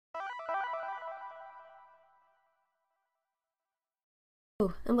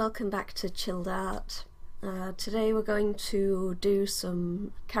Hello and welcome back to Chilled Art. Today we're going to do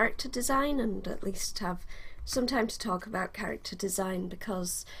some character design and at least have some time to talk about character design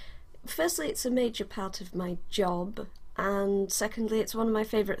because firstly it's a major part of my job and secondly it's one of my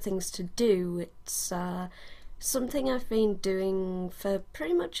favourite things to do. It's something I've been doing for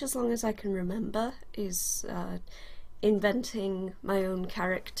pretty much as long as I can remember, is inventing my own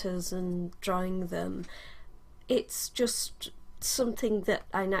characters and drawing them. It's just something that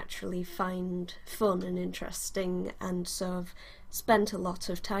I naturally find fun and interesting, and so I've spent a lot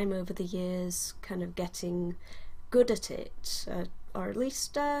of time over the years kind of getting good at it, or at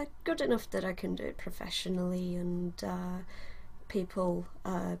least good enough that I can do it professionally, and people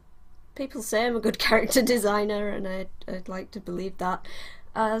say I'm a good character designer, and I'd like to believe that.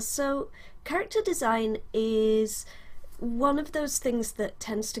 So character design is one of those things that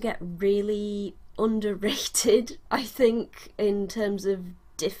tends to get really underrated, I think, in terms of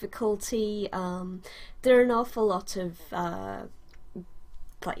difficulty. There are an awful lot of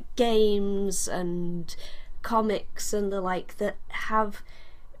like games and comics and the like that have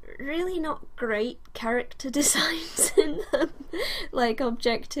really not great character designs in them, like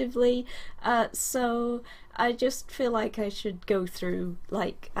objectively. So I just feel like I should go through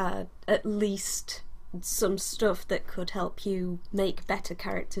like at least some stuff that could help you make better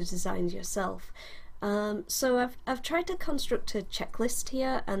character designs yourself. So I've tried to construct a checklist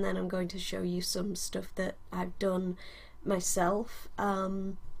here, and then I'm going to show you some stuff that I've done myself.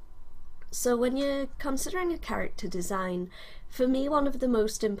 So when you're considering a character design, for me one of the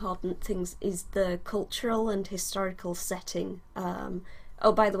most important things is the cultural and historical setting.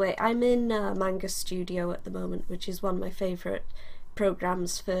 Oh, by the way, I'm in Manga Studio at the moment, which is one of my favourite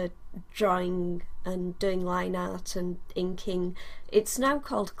programs for drawing and doing line art and inking. It's now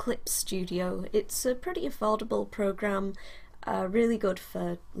called Clip Studio. It's a pretty affordable program, really good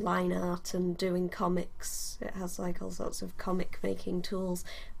for line art and doing comics. It has like all sorts of comic making tools.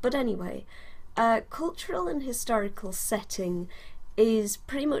 But anyway, cultural and historical setting is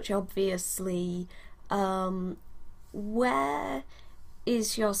pretty much obviously where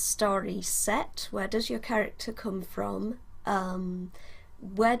is your story set? Where does your character come from?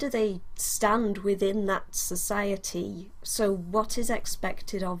 Where do they stand within that society? So what is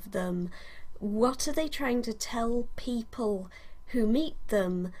expected of them? What are they trying to tell people who meet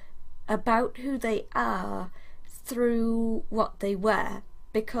them about who they are through what they wear?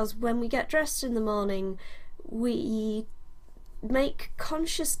 Because when we get dressed in the morning, we make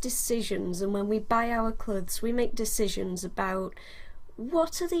conscious decisions, and when we buy our clothes, we make decisions about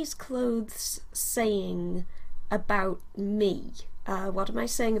what are these clothes saying about me? What am I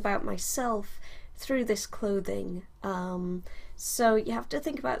saying about myself through this clothing? So you have to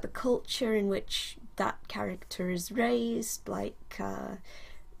think about the culture in which that character is raised, like are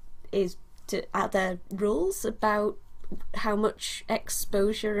there rules about how much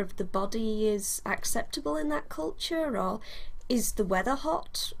exposure of the body is acceptable in that culture, or is the weather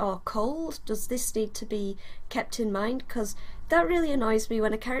hot or cold? Does this need to be kept in mind? Because that really annoys me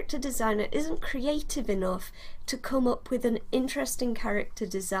when a character designer isn't creative enough to come up with an interesting character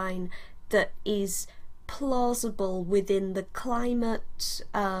design that is plausible within the climate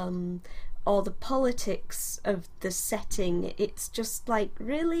or the politics of the setting. It's just like,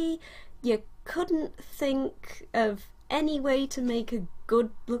 really? You couldn't think of any way to make a good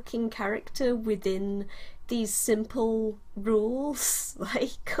looking character within these simple rules?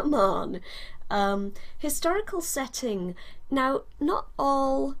 Like, come on. Historical setting. Now, not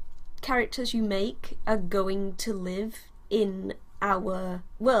all characters you make are going to live in our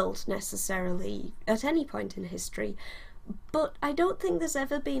world necessarily at any point in history, but I don't think there's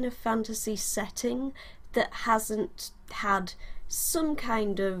ever been a fantasy setting that hasn't had some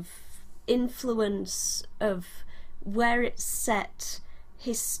kind of influence of where it's set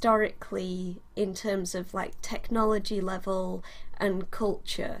historically in terms of like technology level and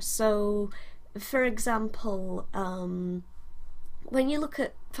culture. So for example, when you look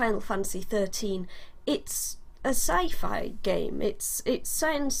at Final Fantasy XIII, it's a sci-fi game. It's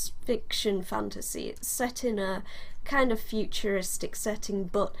science fiction fantasy. It's set in a kind of futuristic setting,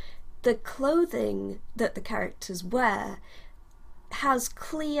 but the clothing that the characters wear has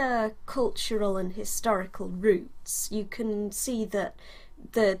clear cultural and historical roots. You can see that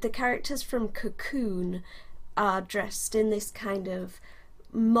the characters from Cocoon are dressed in this kind of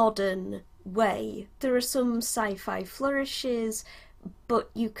modern way. There are some sci-fi flourishes,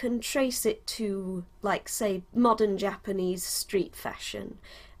 but you can trace it to, like, say, modern Japanese street fashion.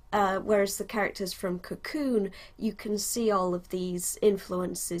 Whereas the characters from Cocoon, you can see all of these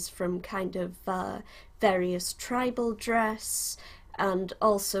influences from kind of various tribal dress, and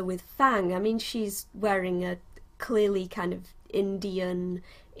also with Fang. I mean, she's wearing a clearly kind of Indian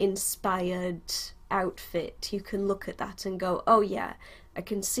inspired outfit. You can look at that and go, oh yeah, I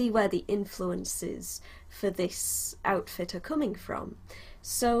can see where the influences for this outfit are coming from.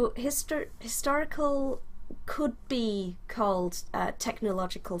 So historical could be called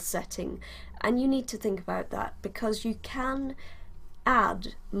technological setting, and you need to think about that because you can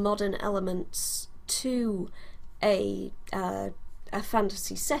add modern elements to a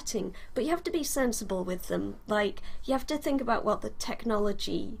fantasy setting, but you have to be sensible with them. Like, you have to think about what the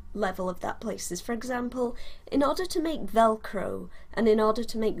technology level of that place is. For example, in order to make Velcro and in order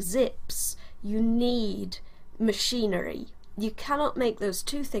to make zips, you need machinery. You cannot make those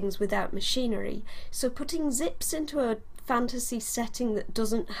two things without machinery. So putting zips into a fantasy setting that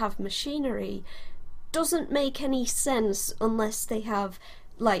doesn't have machinery doesn't make any sense unless they have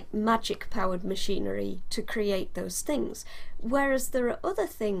like magic powered machinery to create those things. Whereas there are other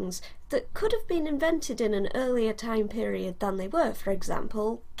things that could have been invented in an earlier time period than they were. For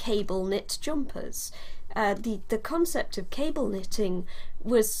example, cable knit jumpers. The concept of cable knitting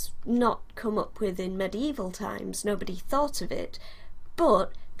was not come up with in medieval times. Nobody thought of it,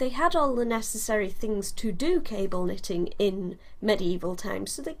 but they had all the necessary things to do cable knitting in medieval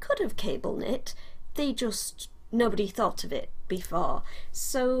times, so they could have cable knit. Nobody thought of it before.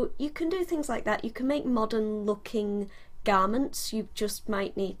 So you can do things like that. You can make modern looking garments. You just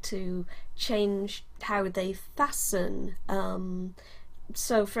might need to change how they fasten.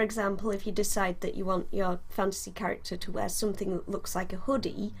 So for example, if you decide that you want your fantasy character to wear something that looks like a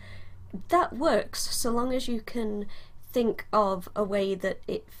hoodie, that works so long as you can think of a way that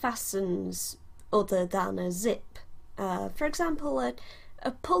it fastens other than a zip. For example,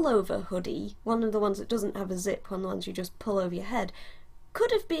 a pullover hoodie, one of the ones that doesn't have a zip, one of the ones you just pull over your head,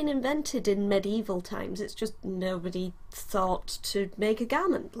 could have been invented in medieval times. It's just nobody thought to make a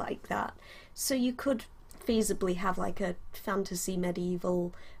garment like that. So you could feasibly have like a fantasy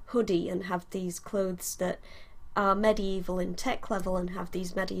medieval hoodie and have these clothes that are medieval in tech level and have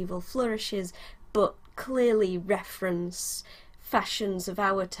these medieval flourishes, but clearly reference fashions of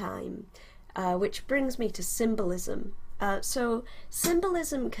our time, which brings me to symbolism. So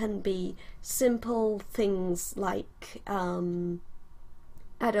symbolism can be simple things like, I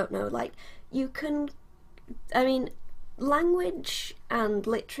don't know, like language and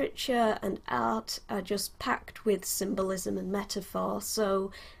literature and art are just packed with symbolism and metaphor.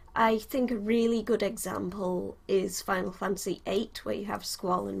 So I think a really good example is Final Fantasy VIII, where you have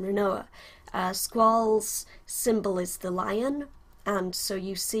Squall and Rinoa. Squall's symbol is the lion, and so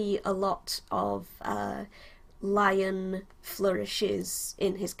you see a lot of lion flourishes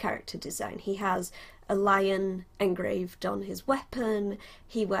in his character design. He has a lion engraved on his weapon,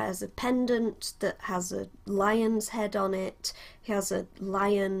 he wears a pendant that has a lion's head on it, he has a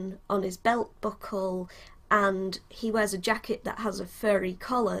lion on his belt buckle, and he wears a jacket that has a furry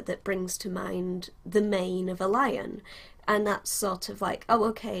collar that brings to mind the mane of a lion. And that's sort of like, oh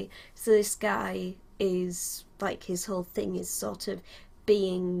okay, so this guy is like, his whole thing is sort of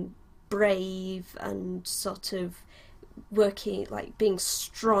being brave and sort of working, like being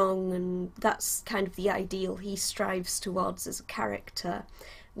strong, and that's kind of the ideal he strives towards as a character.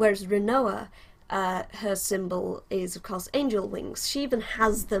 Whereas Rinoa, her symbol is of course angel wings. She even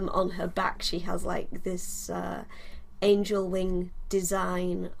has them on her back. She has like this angel wing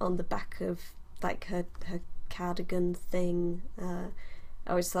design on the back of like her cardigan thing. I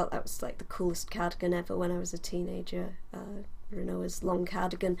always thought that was like the coolest cardigan ever when I was a teenager. Rinoa's long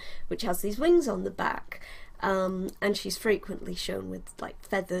cardigan, which has these wings on the back, and she's frequently shown with like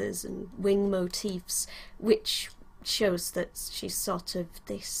feathers and wing motifs, which shows that she's sort of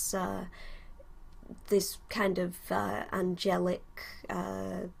this this kind of angelic,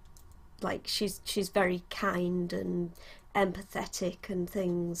 like she's very kind and empathetic and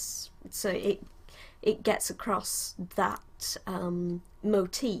things. So it gets across that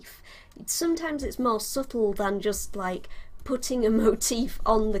motif. Sometimes it's more subtle than just like putting a motif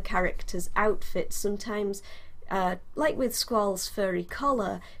on the character's outfit. Sometimes, like with Squall's furry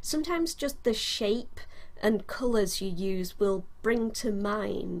collar, sometimes just the shape and colours you use will bring to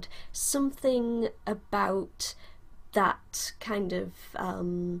mind something about that kind of,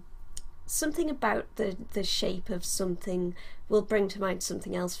 something about the shape of something will bring to mind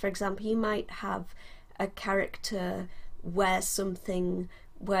something else. For example, you might have a character wear something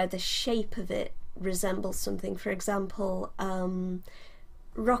where the shape of it resembles something. For example,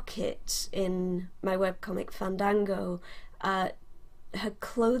 Rocket in my webcomic Fandango, her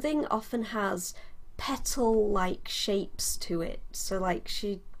clothing often has petal-like shapes to it. So like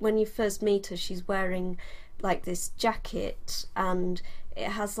when you first meet her, she's wearing like this jacket, and it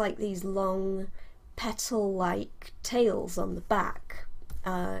has like these long petal-like tails on the back,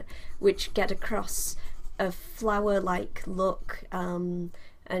 which get across a flower-like look, and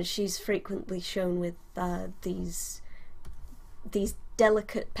she's frequently shown with these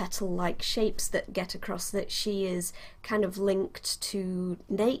delicate petal-like shapes that get across that she is kind of linked to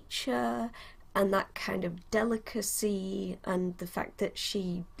nature and that kind of delicacy, and the fact that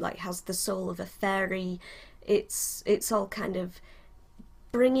she like has the soul of a fairy. It's all kind of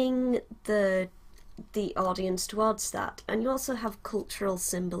bringing the audience towards that. And you also have cultural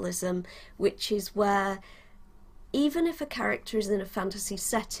symbolism, which is where even if a character is in a fantasy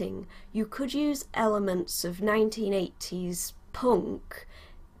setting, you could use elements of 1980s punk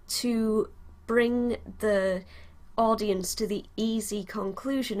to bring the audience to the easy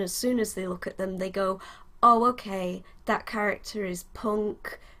conclusion. As soon as they look at them, they go, oh, okay, that character is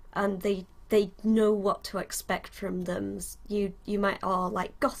punk, and they know what to expect from them. You might,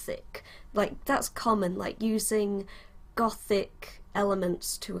 like gothic, like that's common, like using gothic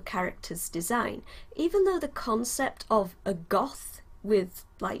elements to a character's design, even though the concept of a goth with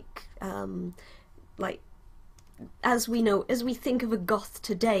like as we think of a goth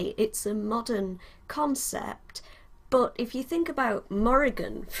today, it's a modern concept. But if you think about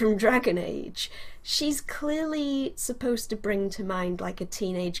Morrigan from Dragon Age, she's clearly supposed to bring to mind like a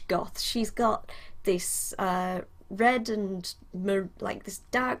teenage goth. She's got this red and like this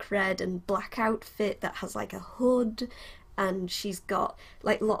dark red and black outfit that has like a hood, and she's got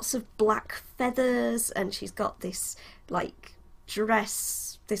like lots of black feathers, and she's got this like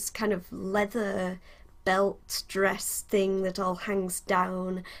dress, this kind of leather belt dress thing that all hangs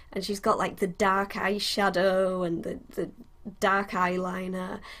down, and she's got like the dark eyeshadow and the dark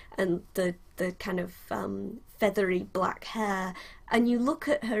eyeliner and the kind of feathery black hair, and you look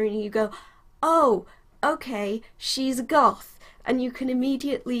at her and you go, oh, okay, she's a goth, and you can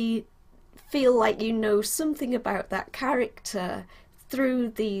immediately feel like you know something about that character through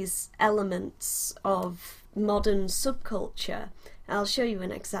these elements of modern subculture. I'll show you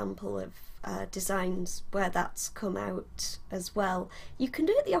an example of designs where that's come out as well. You can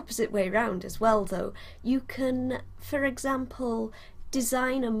do it the opposite way around as well, though. You can, for example,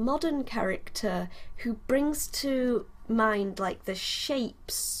 design a modern character who brings to mind like the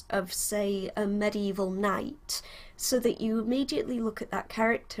shapes of, say, a medieval knight, so that you immediately look at that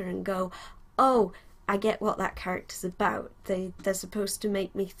character and go, oh, I get what that character's about. They're supposed to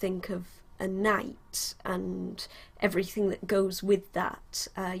make me think of a knight and everything that goes with that.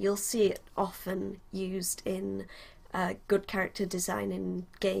 You'll see it often used in good character design in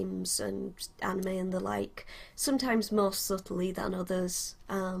games and anime and the like, sometimes more subtly than others.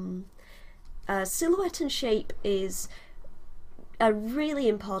 Silhouette and shape is a really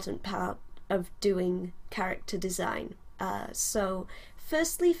important part of doing character design. So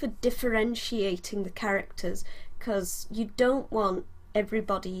firstly, for differentiating the characters, because you don't want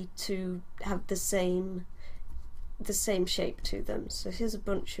everybody to have the same shape to them. So here's a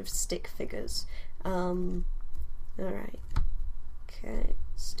bunch of stick figures. Alright, okay,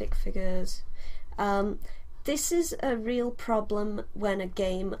 stick figures. This is a real problem when a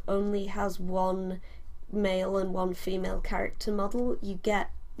game only has one male and one female character model. You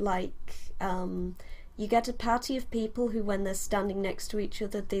get like you get a party of people who, when they're standing next to each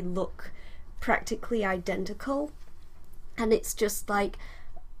other, they look practically identical. And it's just like,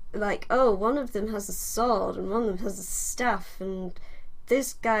 oh, one of them has a sword and one of them has a staff and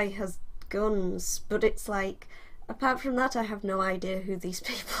this guy has guns, but it's like, apart from that, I have no idea who these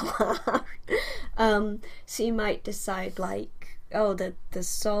people are. So you might decide like, oh, the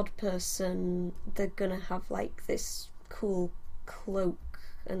sword person, they're gonna have like this cool cloak,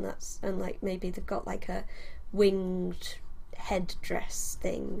 and like maybe they've got like a winged headdress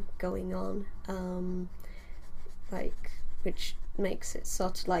thing going on, like, which makes it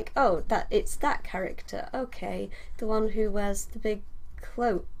sort of like, oh, it's that character, okay, the one who wears the big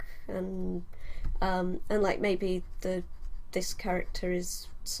cloak, and like maybe this character is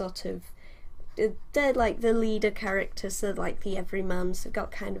sort of, they're like the leader character, so like the everyman, so they've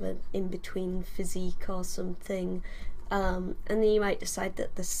got kind of an in-between physique or something, and then you might decide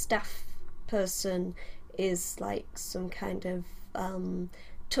that the staff person is like some kind of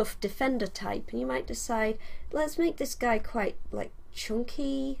tough defender type, and you might decide, let's make this guy quite like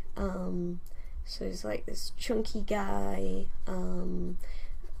chunky, so he's like this chunky guy,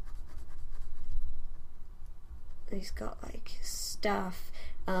 he's got like staff,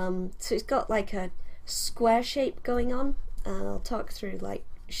 so he's got like a square shape going on. I'll talk through like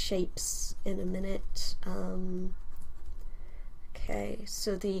shapes in a minute. Okay,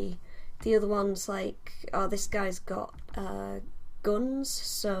 so the the other one's like, oh, this guy's got guns,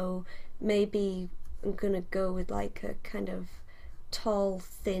 so maybe I'm gonna go with like a kind of tall,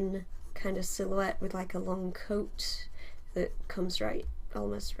 thin kind of silhouette with like a long coat that comes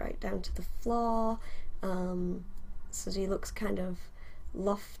almost right down to the floor, so he looks kind of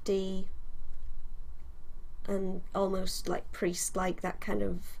lofty and almost like priest-like, that kind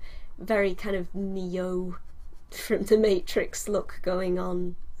of very kind of Neo from the Matrix look going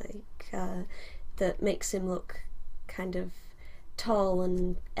on, like that makes him look kind of tall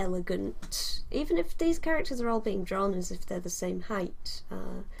and elegant, even if these characters are all being drawn as if they're the same height,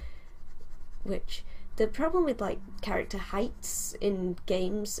 which the problem with like character heights in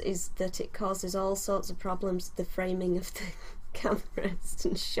games is that it causes all sorts of problems with the framing of the cameras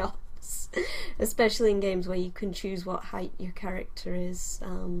and shots, especially in games where you can choose what height your character is.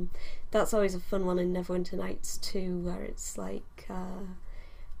 That's always a fun one in Neverwinter Nights too, where it's like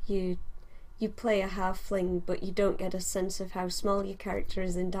you play a halfling but you don't get a sense of how small your character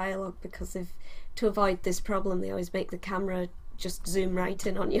is in dialogue, because to avoid this problem they always make the camera just zoom right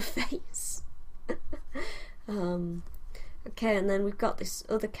in on your face. Okay, and then we've got this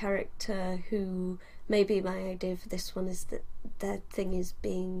other character who, maybe my idea for this one is that their thing is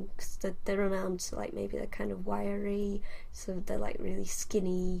being, cause they're around, so like maybe they're kind of wiry, so they're like really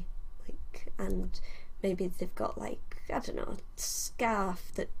skinny, like, and maybe they've got like, I don't know, a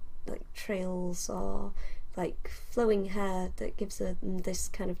scarf that like trails, or like flowing hair that gives them this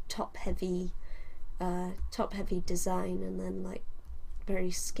kind of top heavy design, and then like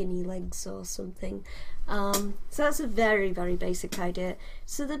very skinny legs or something. So that's a very, very basic idea.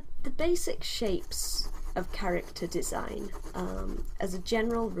 So the basic shapes of character design, as a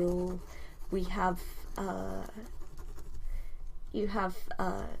general rule, we have you have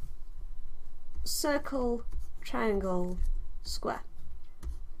circle, triangle, square.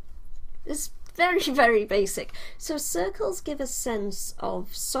 It's very, very basic. So circles give a sense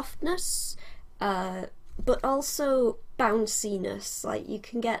of softness, but also bounciness. Like, you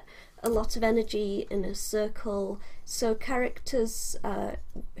can get a lot of energy in a circle, so characters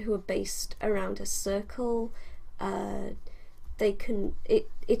who are based around a circle, they can,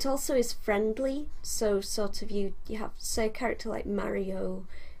 it also is friendly, so sort of you have, say, a character like Mario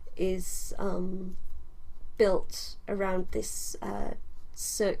is built around this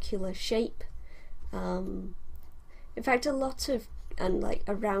circular shape. In fact, a lot of, and like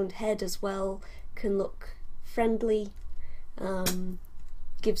a round head as well, can look friendly,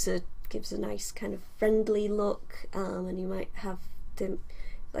 gives a nice kind of friendly look, and you might have them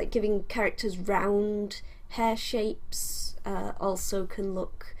like giving characters round hair shapes, also can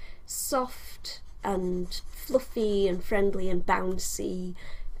look soft and fluffy and friendly and bouncy,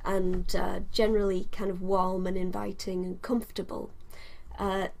 and generally kind of warm and inviting and comfortable.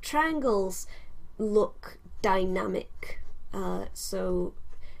 Triangles look dynamic, so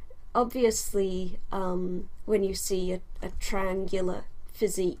obviously when you see a triangular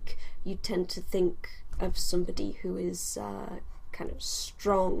physique, you tend to think of somebody who is kind of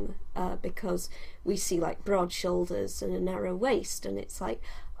strong, because we see like broad shoulders and a narrow waist, and it's like,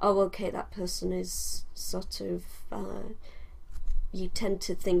 oh, okay, that person is sort of, you tend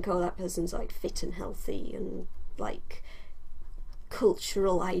to think, oh, that person's like fit and healthy, and like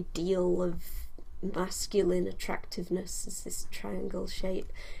cultural ideal of masculine attractiveness is this triangle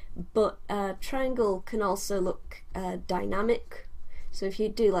shape. But triangle can also look dynamic, so if you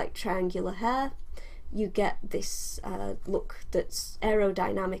do like triangular hair, you get this look that's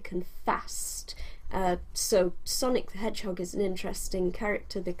aerodynamic and fast. So Sonic the Hedgehog is an interesting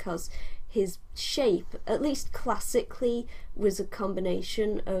character because his shape, at least classically, was a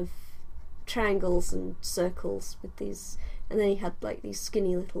combination of triangles and circles with these, and then he had like these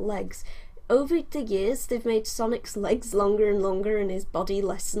skinny little legs. Over the years, they've made Sonic's legs longer and longer and his body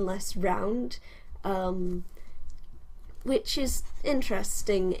less and less round, which is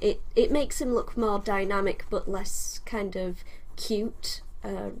interesting. It makes him look more dynamic but less kind of cute.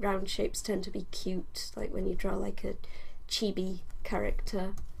 Round shapes tend to be cute, like when you draw like a chibi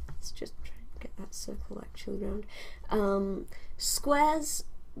character. Let's just try and get that circle actually round. Squares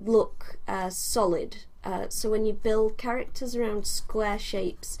look solid, so when you build characters around square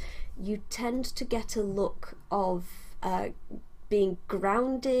shapes, you tend to get a look of being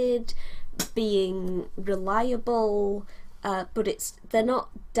grounded, being reliable, but they're not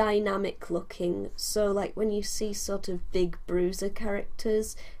dynamic looking. So like when you see sort of big bruiser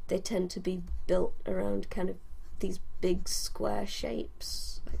characters, they tend to be built around kind of these big square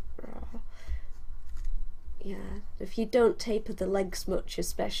shapes. Yeah, if you don't taper the legs much,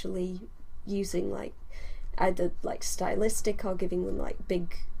 especially using like either like stylistic or giving them like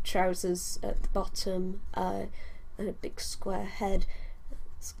big trousers at the bottom, and a big square head.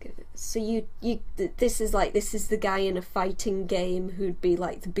 So this is the guy in a fighting game who'd be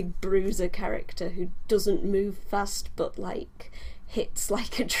like the big bruiser character who doesn't move fast but like hits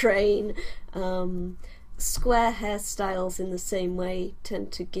like a train. Square hairstyles in the same way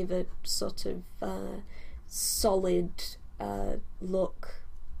tend to give a sort of solid look,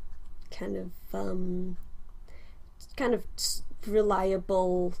 kind of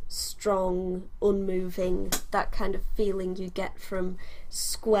reliable, strong, unmoving, that kind of feeling you get from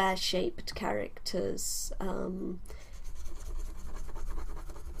square-shaped characters.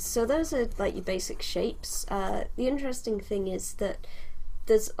 So those are like your basic shapes. The interesting thing is that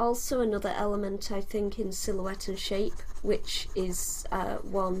there's also another element, I think, in silhouette and shape, which is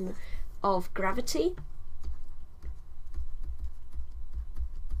one of gravity.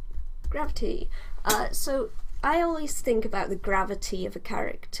 So I always think about the gravity of a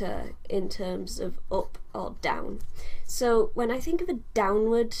character in terms of up or down. So when I think of a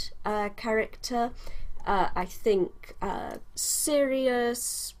downward character, I think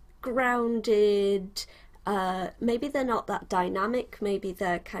serious, grounded, maybe they're not that dynamic, maybe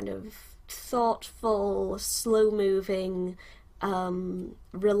they're kind of thoughtful, slow-moving,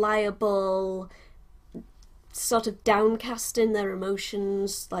 reliable, sort of downcast in their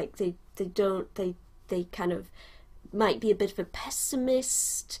emotions, like they kind of might be a bit of a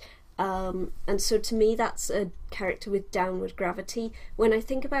pessimist, and so to me that's a character with downward gravity. When I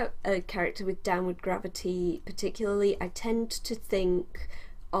think about a character with downward gravity particularly, I tend to think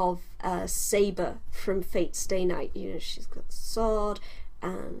of Saber from Fate Stay Night. You know, she's got a sword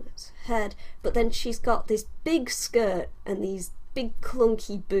and a head, but then she's got this big skirt and these big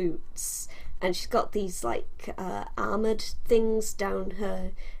clunky boots, and she's got these like armoured things down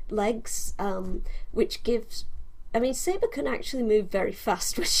her legs, which gives... I mean, Saber can actually move very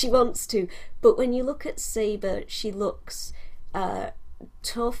fast when she wants to, but when you look at Saber, she looks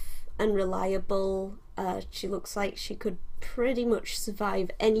tough and reliable. She looks like she could pretty much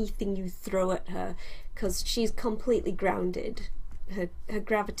survive anything you throw at her, because she's completely grounded. Her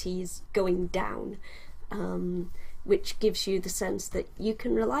gravity is going down, which gives you the sense that you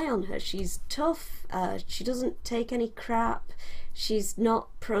can rely on her. She's tough, she doesn't take any crap, she's not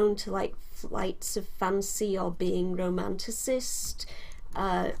prone to like flights of fancy or being romanticist.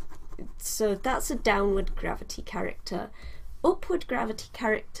 So that's a downward gravity character. Upward gravity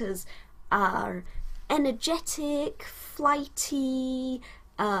characters are energetic, flighty,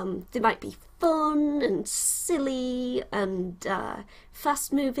 they might be fun and silly and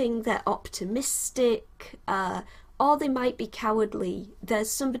fast moving, they're optimistic, or they might be cowardly.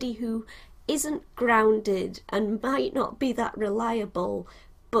 There's somebody who isn't grounded and might not be that reliable,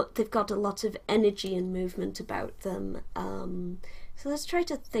 but they've got a lot of energy and movement about them. So let's try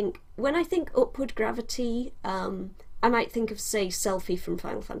to think. When I think upward gravity, I might think of, say, Selphie from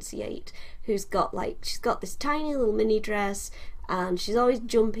Final Fantasy VIII, who's got like, she's got this tiny little mini dress and she's always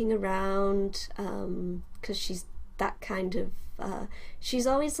jumping around, because she's that kind of, she's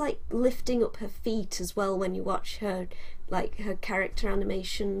always like lifting up her feet as well when you watch her, like her character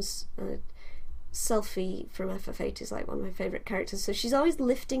animations. Selphie from FF8 is like one of my favourite characters, so she's always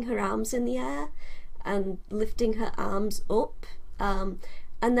lifting her arms in the air and lifting her arms up, and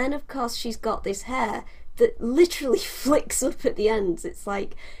then of course she's got this hair that literally flicks up at the ends. It's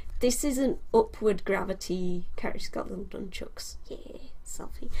like, this is an upward gravity character. She's got little nunchucks. Yeah,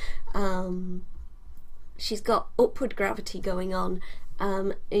 Selphie. She's got upward gravity going on,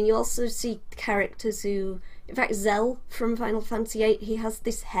 and you also see characters who, in fact, Zell from Final Fantasy VIII, he has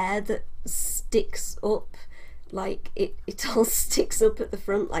this hair that sticks up, like it all sticks up at the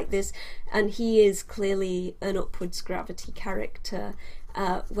front like this, and he is clearly an upwards gravity character,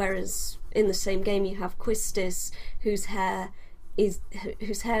 whereas in the same game you have Quistis, whose hair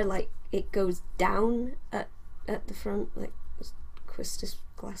like it goes down at the front, like Quistis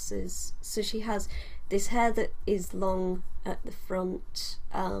glasses, so she has this hair that is long at the front,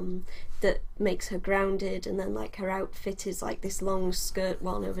 that makes her grounded, and then like her outfit is like this long skirt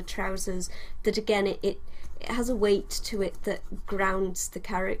one over trousers that again it has a weight to it that grounds the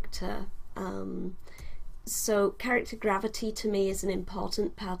character. So character gravity to me is an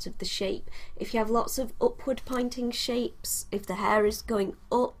important part of the shape. If you have lots of upward pointing shapes, if the hair is going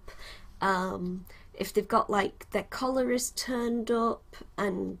up, if they've got like their collar is turned up,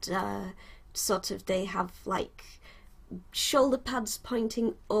 and sort of they have like shoulder pads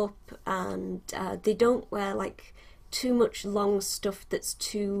pointing up, and they don't wear like too much long stuff that's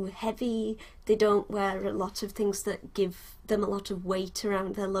too heavy, they don't wear a lot of things that give them a lot of weight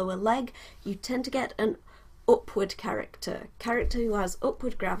around their lower leg, you tend to get an upward character who has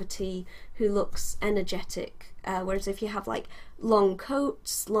upward gravity, who looks energetic, whereas if you have like long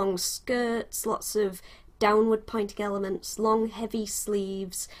coats, long skirts, lots of downward pointing elements, long heavy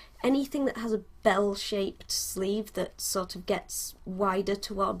sleeves, anything that has a bell-shaped sleeve that sort of gets wider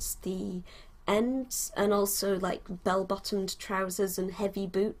towards the ends, and also like bell-bottomed trousers and heavy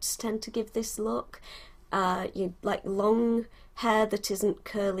boots tend to give this look. You like long hair that isn't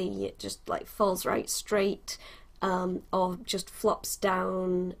curly, it just like falls right straight, or just flops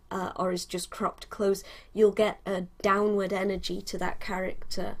down, or is just cropped close. You'll get a downward energy to that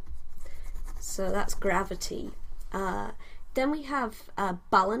character. So that's gravity. Then we have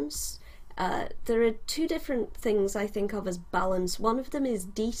balance. There are two different things I think of as balance. One of them is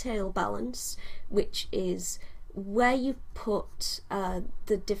detail balance, which is where you put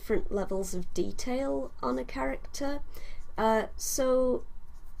the different levels of detail on a character. So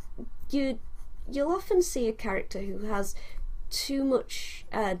you'll often see a character who has too much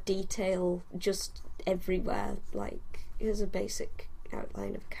detail just everywhere. Like, here's a basic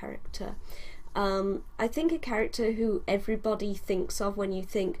outline of a character. I think a character who everybody thinks of when you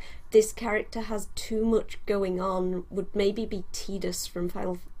think this character has too much going on would maybe be Tidus from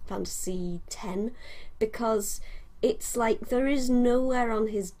Final Fantasy X, because it's like there is nowhere on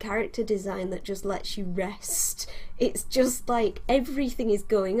his character design that just lets you rest. It's just like everything is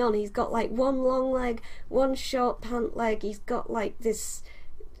going on. He's got like one long leg, one short pant leg, he's got like this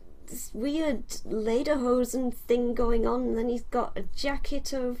weird lederhosen thing going on, and then he's got a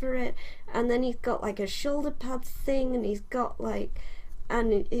jacket over it, and then he's got like a shoulder pad thing, and he's got like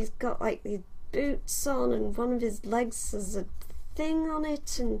these boots on, and one of his legs has a thing on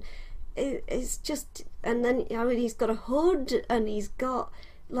it, and it's just, and then he's got a hood, and he's got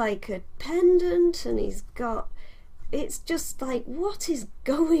like a pendant, and it's just like, what is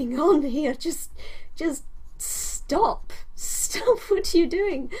going on here? Just stop what you're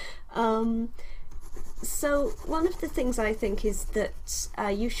doing. So one of the things I think is that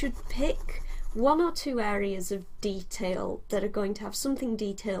you should pick one or two areas of detail that are going to have something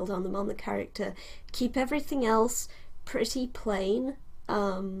detailed on them on the character. Keep everything else pretty plain.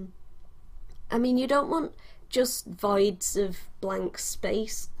 I mean, you don't want just voids of blank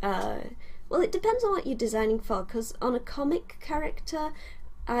space. Well, it depends on what you're designing for, because on a comic character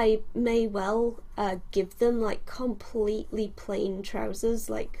I may well give them like completely plain trousers,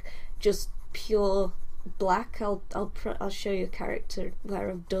 like just pure black. I'll show you a character where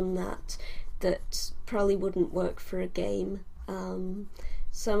I've done that probably wouldn't work for a game.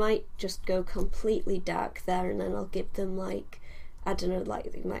 So I might just go completely dark there, and then I'll give them like, I don't know,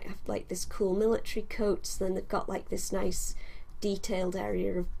 like they might have like this cool military coats, then they've got like this nice detailed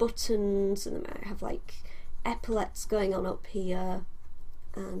area of buttons, and they might have like epaulets going on up here,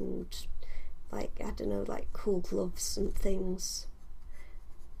 and like, I don't know, like cool gloves and things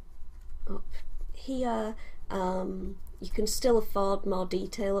up here. You can still afford more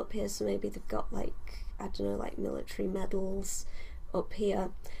detail up here, so maybe they've got like, I don't know, like military medals up here,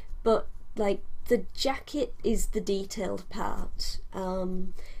 but like the jacket is the detailed part.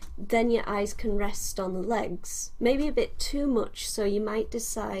 Then your eyes can rest on the legs, maybe a bit too much, so you might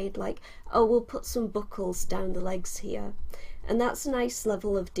decide like, oh, we'll put some buckles down the legs here, and that's a nice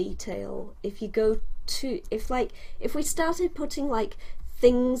level of detail. If you go to, if we started putting like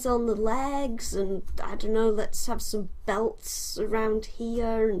things on the legs, and I don't know, let's have some belts around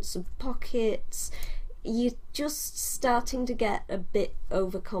here and some pockets, you're just starting to get a bit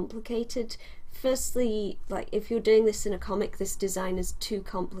overcomplicated. Firstly, like if you're doing this in a comic, this design is too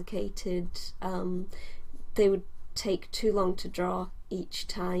complicated. They would take too long to draw each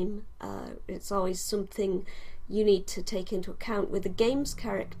time. It's always something you need to take into account. With a games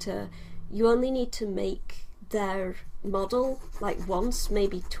character, you only need to make their model like once,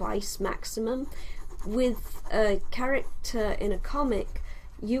 maybe twice maximum. With a character in a comic,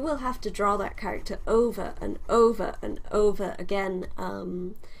 you will have to draw that character over and over and over again,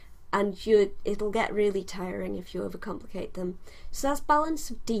 and it'll get really tiring if you overcomplicate them. So that's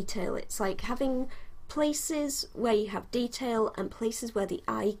balance of detail. It's like having places where you have detail and places where the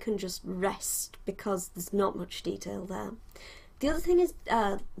eye can just rest because there's not much detail there. The other thing is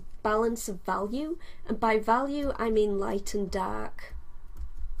balance of value, and by value I mean light and dark.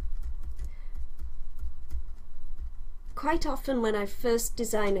 Quite often when I first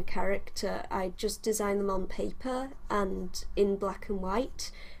design a character, I just design them on paper and in black and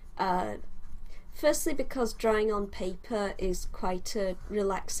white. Firstly, because drawing on paper is quite a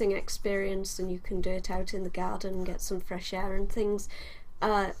relaxing experience, and you can do it out in the garden and get some fresh air and things.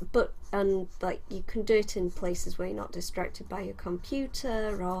 And like you can do it in places where you're not distracted by your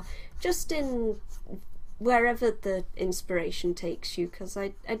computer, or just in wherever the inspiration takes you, because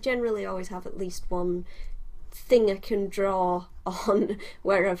I generally always have at least one thing I can draw on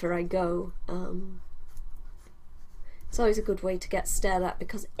wherever I go. It's always a good way to get stared at,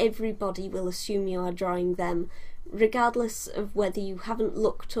 because everybody will assume you are drawing them. Regardless of whether you haven't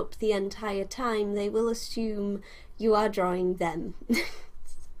looked up the entire time, they will assume you are drawing them.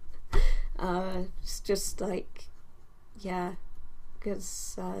 It's just like, yeah,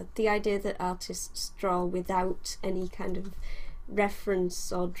 because the idea that artists draw without any kind of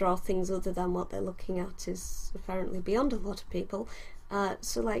reference or draw things other than what they're looking at is apparently beyond a lot of people.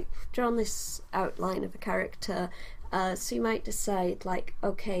 So like, drawn this outline of a character, so you might decide like,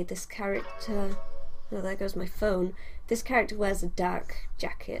 okay, this character, oh, there goes my phone, this character wears a dark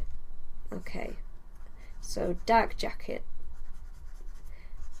jacket. Okay, so dark jacket.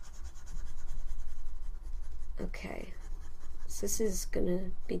 Okay, so this is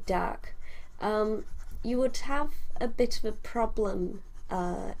gonna be dark. You would have a bit of a problem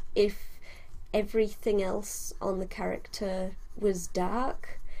if everything else on the character was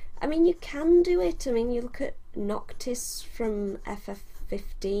dark. I mean, you can do it. I mean, you look at Noctis from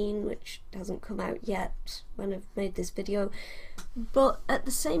FF15, which hasn't come out yet when I've made this video, but at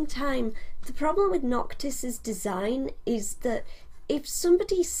the same time, the problem with Noctis's design is that if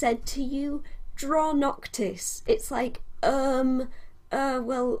somebody said to you, draw Noctis, it's like,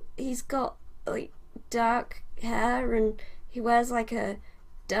 well, he's got like dark hair and he wears like a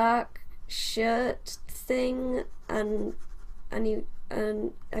dark shirt thing, and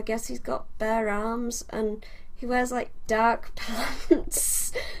I guess he's got bare arms, and he wears like dark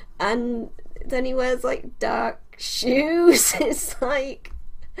pants, and then he wears like dark shoes. It's like,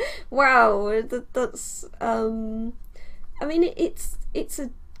 wow, that's I mean, it's a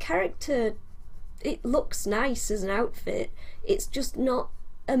character. It looks nice as an outfit. It's just not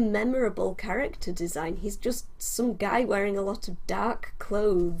a memorable character design. He's just some guy wearing a lot of dark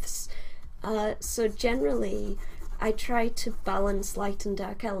clothes. So generally I try to balance light and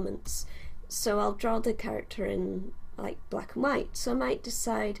dark elements. So I'll draw the character in like black and white. So I might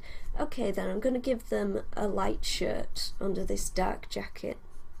decide, okay, then I'm going to give them a light shirt under this dark jacket,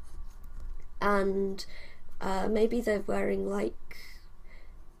 and maybe they're wearing like,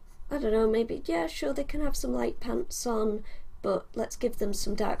 I don't know, maybe, yeah, sure, they can have some light pants on, but let's give them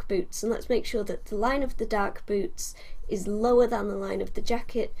some dark boots, and let's make sure that the line of the dark boots is lower than the line of the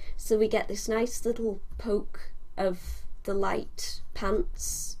jacket, so we get this nice little poke of the light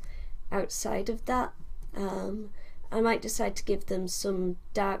pants outside of that. I might decide to give them some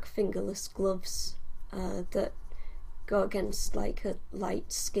dark fingerless gloves that go against like a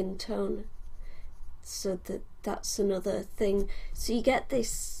light skin tone, so that's another thing. So you get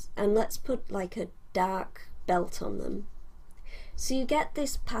this, and let's put like a dark belt on them. So you get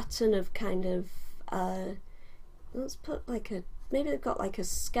this pattern of kind of, let's put like a, maybe they've got like a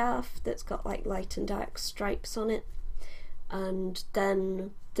scarf that's got like light and dark stripes on it, and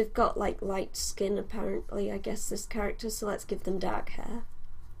then they've got like light skin apparently, I guess, this character, so let's give them dark hair.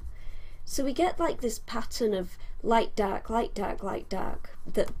 So we get like this pattern of light dark, light dark, light dark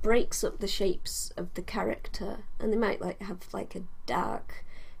that breaks up the shapes of the character, and they might like have like a dark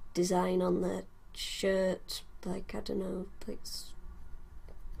design on their shirt, like, I don't know, like it's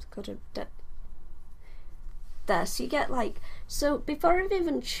got a there. So you get like, so before I've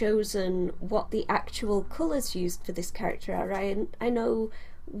even chosen what the actual colours used for this character are, I know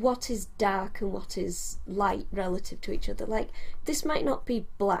what is dark and what is light relative to each other. Like, this might not be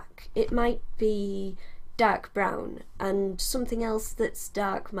black, it might be dark brown, and something else that's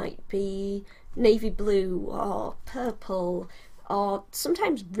dark might be navy blue or purple, or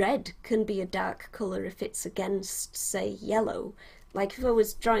sometimes red can be a dark colour if it's against, say, yellow. Like if I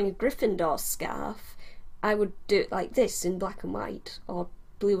was drawing a Gryffindor scarf, I would do it like this in black and white, or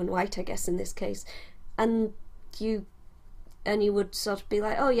blue and white, I guess, in this case, and you would sort of be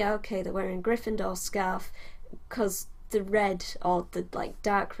like, oh yeah, okay, they're wearing a Gryffindor scarf, because the red, or the like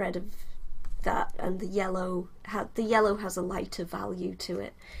dark red of that, and the yellow has a lighter value to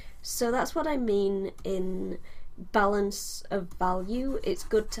it. So that's what I mean in balance of value. It's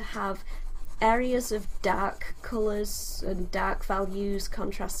good to have areas of dark colours and dark values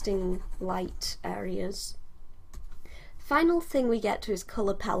contrasting light areas. Final thing we get to is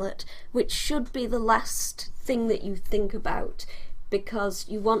colour palette, which should be the last thing that you think about, because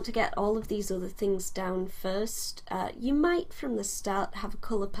you want to get all of these other things down first. You might from the start have a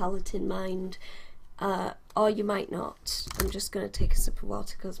colour palette in mind, or you might not. I'm just going to take a sip of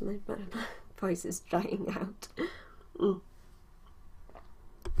water because my voice is drying out.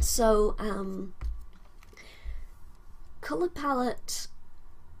 So, colour palette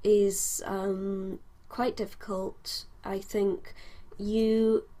is quite difficult. I think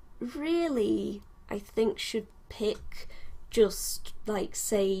you really, should pick just like,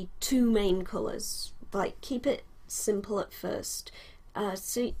 say, 2 main colours. Like, keep it simple at first.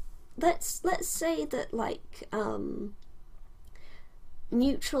 So let's say that, like,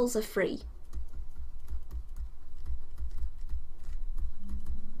 neutrals are free.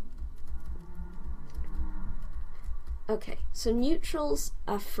 Okay, so neutrals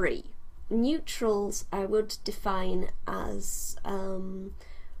are free. Neutrals I would define as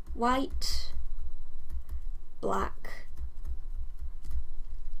white, black,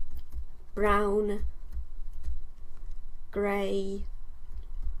 brown, grey,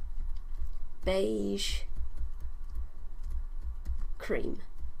 beige, cream.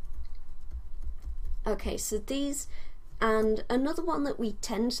 Okay, so these, and another one that we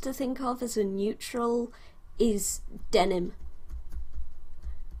tend to think of as a neutral is denim.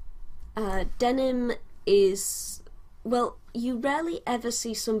 Denim is, well, you rarely ever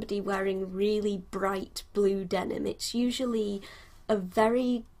see somebody wearing really bright blue denim. It's usually a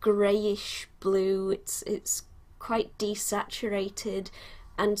very greyish blue. It's quite desaturated,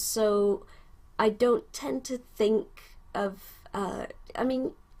 and so I don't tend to think of, I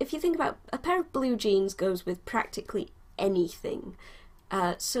mean, if you think about, a pair of blue jeans goes with practically anything.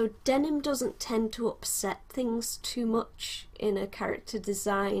 So denim doesn't tend to upset things too much in a character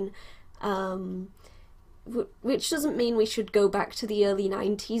design, which doesn't mean we should go back to the early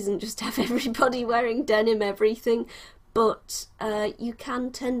 90s and just have everybody wearing denim everything, but you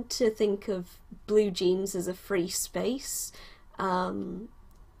can tend to think of blue jeans as a free space,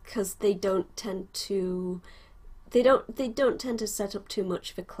 because they don't tend to set up too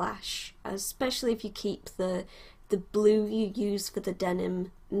much of a clash, especially if you keep the blue you use for the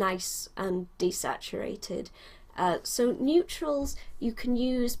denim nice and desaturated. So neutrals, you can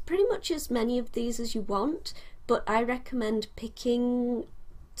use pretty much as many of these as you want, but I recommend picking,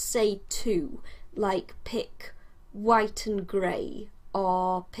 say, 2, like pick white and grey,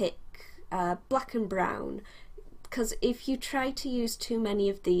 or pick black and brown, because if you try to use too many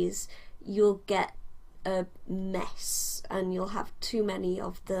of these, you'll get a mess and you'll have too many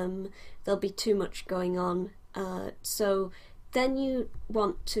of them. There'll be too much going on. So then you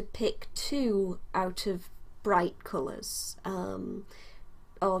want to pick 2 out of bright colours,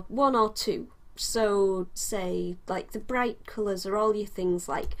 or 1 or 2. So say, like, the bright colours are all your things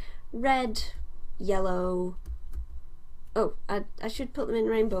like red, yellow, oh, I should put them in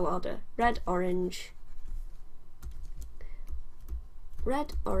rainbow order: red, orange,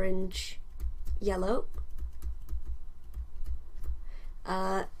 yellow.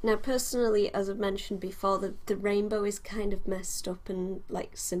 Now personally, as I've mentioned before, the rainbow is kind of messed up and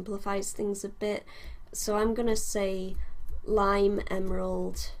like simplifies things a bit, so I'm gonna say lime,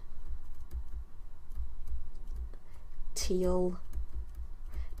 emerald, teal,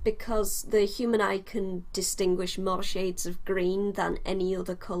 because the human eye can distinguish more shades of green than any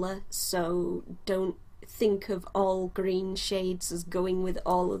other colour, so don't think of all green shades as going with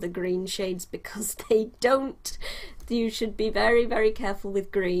all other green shades, because they don't. You should be very, very careful with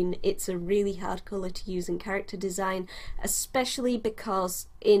green. It's a really hard colour to use in character design, especially because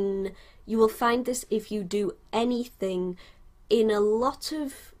you will find this if you do anything in a lot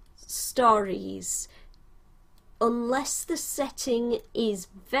of stories, unless the setting is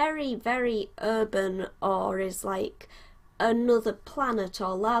very, very urban or is like another planet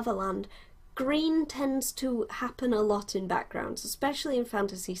or lava land, green tends to happen a lot in backgrounds, especially in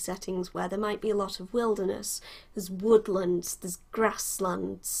fantasy settings where there might be a lot of wilderness. There's woodlands, there's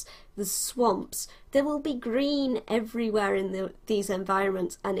grasslands, there's swamps. There will be green everywhere in these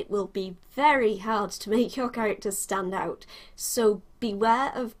environments, and it will be very hard to make your characters stand out. So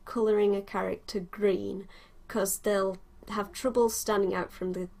beware of colouring a character green, because they'll have trouble standing out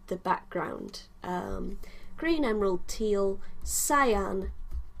from the background. Green, emerald, teal, cyan,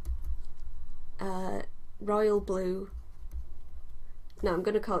 royal blue. No, I'm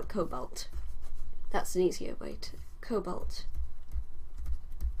going to call it cobalt. That's an easier way to... Cobalt.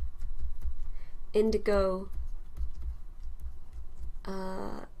 Indigo.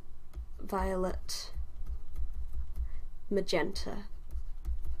 Violet. Magenta.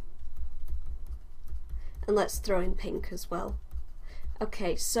 And let's throw in pink as well.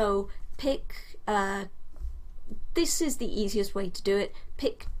 Okay, so pick... this is the easiest way to do it.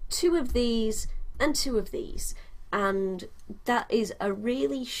 Pick 2 of these and 2 of these, and that is a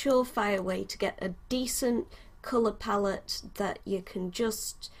really surefire way to get a decent colour palette that you can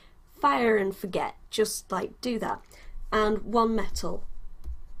just fire and forget. Just like do that. And 1 metal.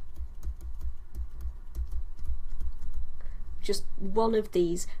 just one of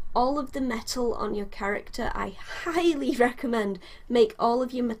these. All of the metal on your character, I highly recommend make all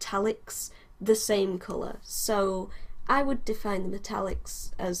of your metallics the same colour. So I would define the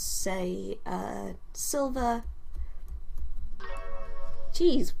metallics as, say, silver.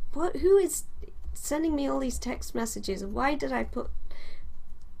 Jeez, who is sending me all these text messages? Why did I put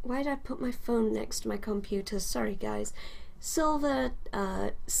my phone next to my computer? Sorry guys. Silver,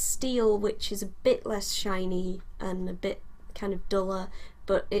 steel, which is a bit less shiny and a bit kind of duller,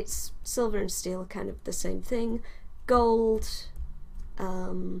 but it's silver and steel, kind of the same thing. Gold,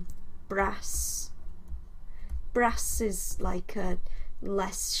 brass. Brass is like a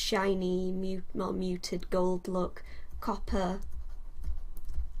less shiny, more muted gold look. Copper.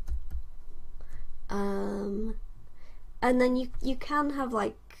 And then you can have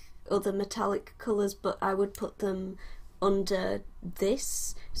like other metallic colours, but I would put them under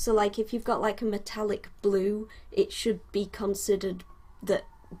this. So like if you've got like a metallic blue, it should be considered that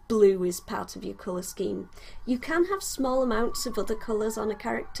blue is part of your colour scheme. You can have small amounts of other colours on a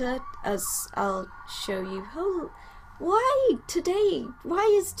character, as I'll show you. Oh, why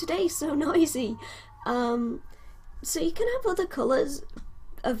is today so noisy? So you can have other colours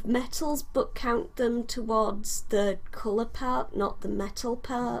of metals, but count them towards the colour part, not the metal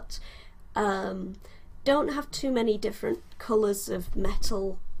part. Don't have too many different colours of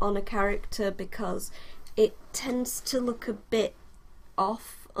metal on a character because it tends to look a bit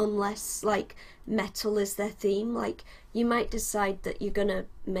off unless like metal is their theme. Like you might decide that you're gonna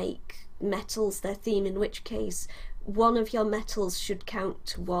make metals their theme, in which case one of your metals should count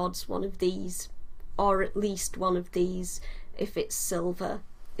towards one of these, or at least one of these if it's silver.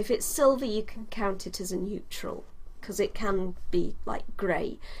 If it's silver, you can count it as a neutral because it can be like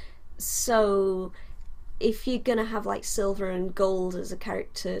grey. So if you're gonna have like silver and gold as a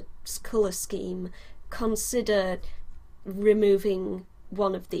character's colour scheme, consider removing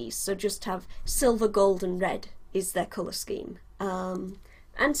one of these. So just have silver, gold and red is their colour scheme. And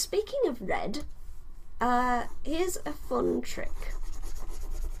speaking of red, here's a fun trick.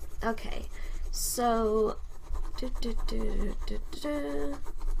 Okay, so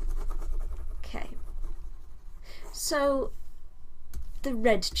okay, so the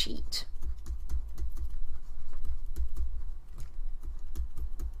red cheat.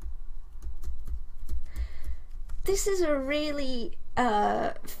 This is a really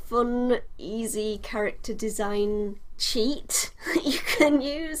fun, easy character design cheat that you can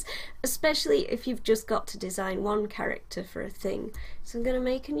use, especially if you've just got to design one character for a thing. So I'm going to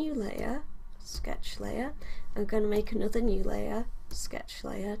make a new layer, sketch layer. I'm going to make another new layer, sketch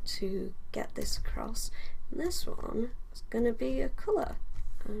layer, to get this across. And this one is going to be a colour.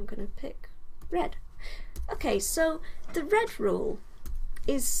 I'm going to pick red. Okay, so the red rule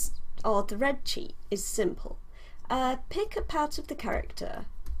is, or the red cheat is simple. Pick a part of the character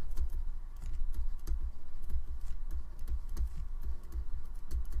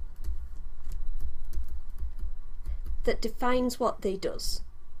that defines what they do.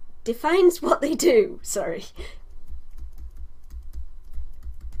 Sorry.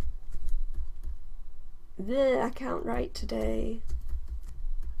 I can't write today.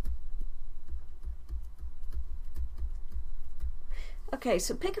 Okay,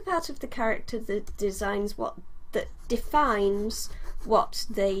 so pick a part of the character that defines what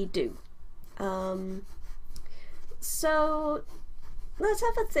they do. So let's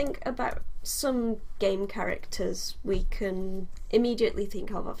have a think about some game characters we can immediately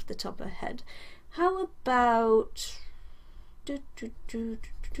think of off the top of our head. How about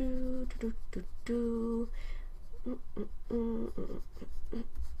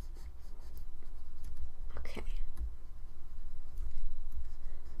okay.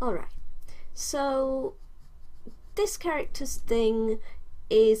 Alright, so this character's thing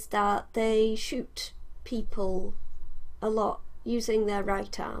is that they shoot people a lot using their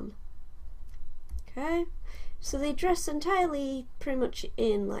right arm. Okay, so they dress entirely pretty much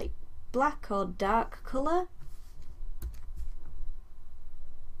in like black or dark colour.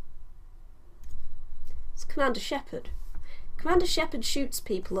 It's Commander Shepard. Commander Shepard shoots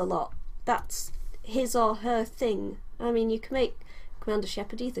people a lot. That's his or her thing. I mean, you can make Commander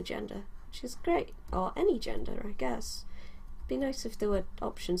Shepard either gender, which is great, or any gender, I guess. It'd be nice if there were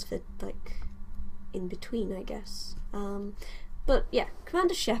options for like in between, I guess. But yeah,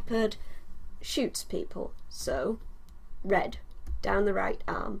 Commander Shepard shoots people, so red down the right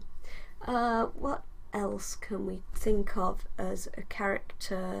arm. What else can we think of as a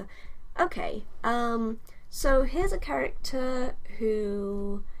character? Okay, so here's a character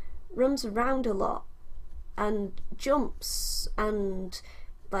who runs around a lot and jumps and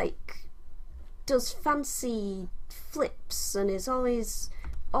like does fancy flips and is always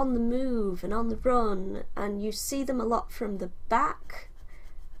on the move and on the run, and you see them a lot from the back.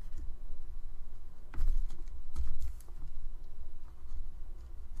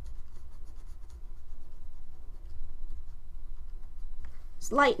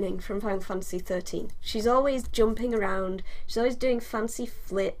 It's Lightning from Final Fantasy 13. She's always jumping around, she's always doing fancy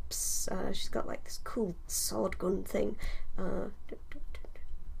flips, she's got like this cool sword gun thing.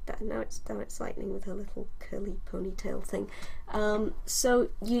 Now it's Lightning with her little curly ponytail thing. So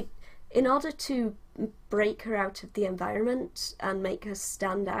in order to break her out of the environment and make her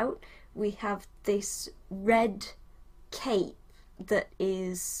stand out, we have this red cape that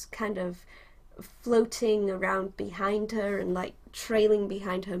is kind of floating around behind her and like trailing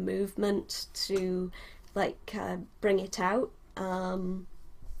behind her movement to like bring it out.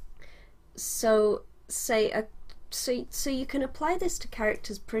 So you can apply this to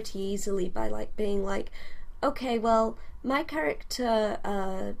characters pretty easily by like being like, okay, well, my character,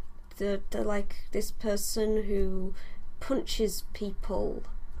 they're like this person who punches people,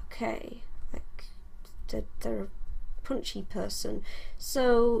 okay, like they're a punchy person.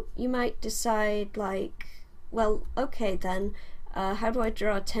 So you might decide like, well, okay then, how do I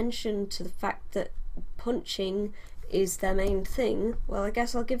draw attention to the fact that punching is their main thing? Well, I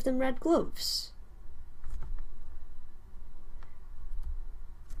guess I'll give them red gloves.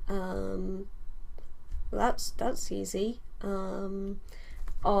 That's easy.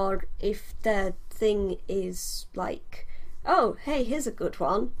 Or if their thing is like, oh, hey, here's a good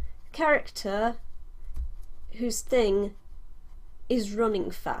one. Character whose thing is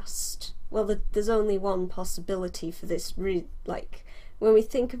running fast. Well, there's only one possibility for this. Like, when we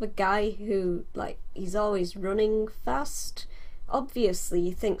think of a guy who, like, he's always running fast, obviously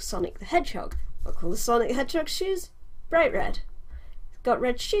you think Sonic the Hedgehog. What colour Sonic the Hedgehog's shoes? Bright red. He's got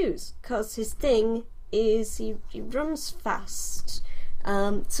red shoes, because his thing is he runs fast.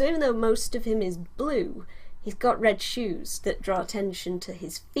 So even though most of him is blue, he's got red shoes that draw attention to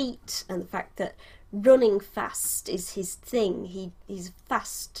his feet and the fact that running fast is his thing. He's a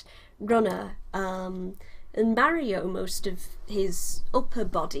fast runner. And Mario, most of his upper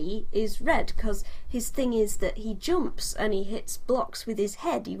body is red because his thing is that he jumps and he hits blocks with his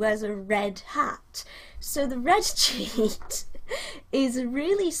head. He wears a red hat. So the red cheat is a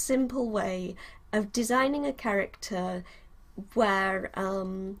really simple way of designing a character where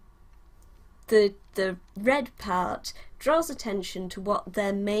the red part draws attention to what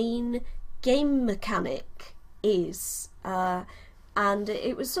their main game mechanic is. And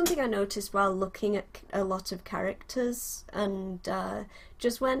it was something I noticed while looking at a lot of characters, and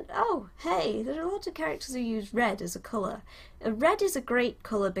just went, oh, hey, there are a lot of characters who use red as a colour. Red is a great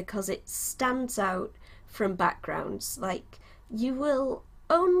colour because it stands out from backgrounds. Like, you will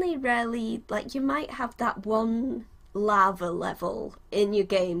only rarely, like, you might have that one lava level in your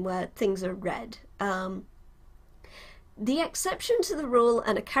game where things are red. The exception to the rule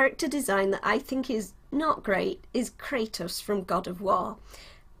and a character design that I think is not great is Kratos from God of War.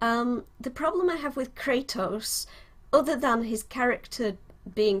 The problem I have with Kratos, other than his character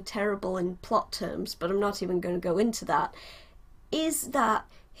being terrible in plot terms, but I'm not even going to go into that, is that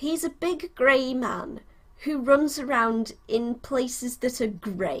he's a big grey man who runs around in places that are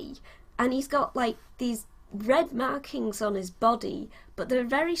grey, and he's got like these red markings on his body, but they're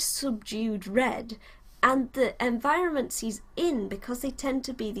very subdued red. And the environments he's in, because they tend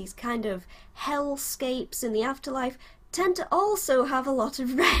to be these kind of hellscapes in the afterlife, tend to also have a lot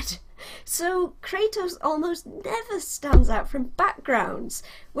of red. So Kratos almost never stands out from backgrounds.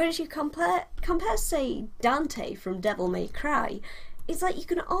 Whereas you compare say, Dante from Devil May Cry, it's like you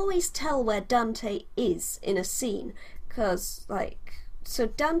can always tell where Dante is in a scene. Because, like, so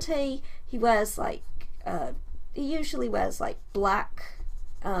Dante, he wears, like, he usually wears, like, black,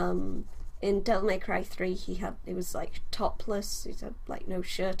 in Devil May Cry 3 he was like topless, he had like no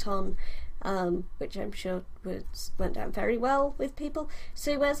shirt on, which I'm sure went down very well with people. So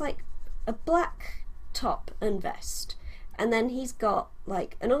he wears like a black top and vest, and then he's got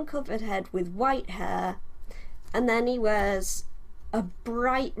like an uncovered head with white hair, and then he wears a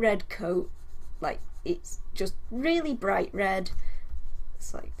bright red coat, like it's just really bright red.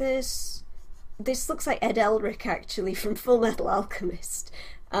 It's like this looks like Ed Elric actually from Full Metal Alchemist.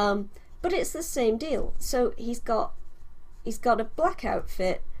 But it's the same deal. So he's got a black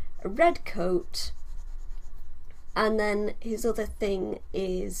outfit, a red coat, and then his other thing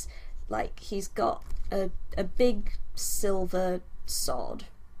is like he's got a big silver sword.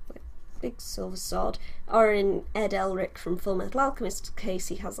 Big silver sword. Or in Ed Elric from Full Metal Alchemist's case,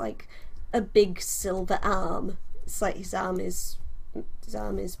 he has like a big silver arm. It's like his arm is his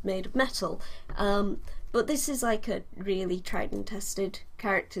arm is made of metal. But this is like a really tried and tested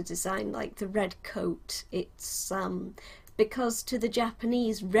character design, like the red coat. It's because to the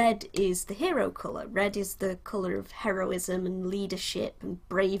Japanese, red is the hero colour. Red is the colour of heroism and leadership and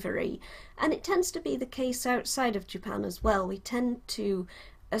bravery. And it tends to be the case outside of Japan as well. We tend to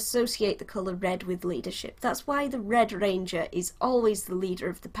associate the colour red with leadership. That's why the Red Ranger is always the leader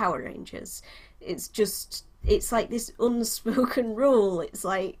of the Power Rangers. It's like this unspoken rule. It's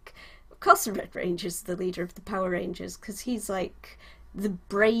like, of course the Red Ranger's the leader of the Power Rangers, because he's like the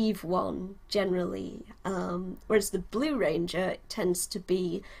brave one generally, whereas the Blue Ranger tends to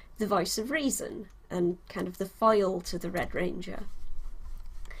be the voice of reason and kind of the foil to the Red Ranger.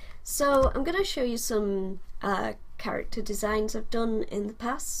 So I'm going to show you some character designs I've done in the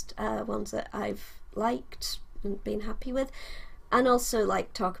past, ones that I've liked and been happy with, and also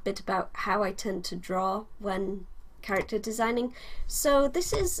like talk a bit about how I tend to draw when character designing. So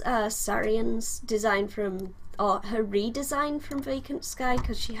this is Sarian's design from, or her redesign from Vacant Sky,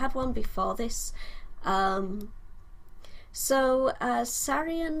 because she had one before this.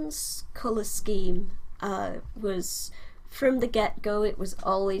 Sarian's colour scheme was, from the get-go, it was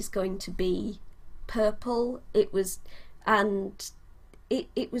always going to be purple. It was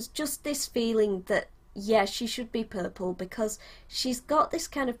just this feeling that, yeah, she should be purple because she's got this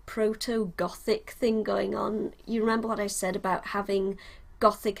kind of proto-gothic thing going on. You remember what I said about having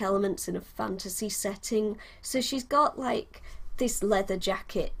gothic elements in a fantasy setting? So she's got like this leather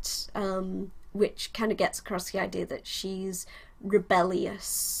jacket, which kind of gets across the idea that she's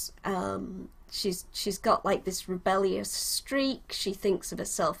rebellious. She's got like this rebellious streak. She thinks of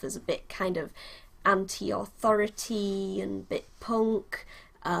herself as a bit kind of anti-authority and a bit punk.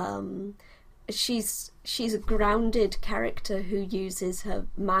 She's a grounded character who uses her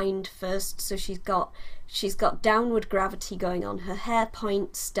mind first, so she's got downward gravity going on. Her hair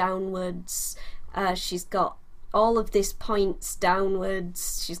points downwards. She's got all of this points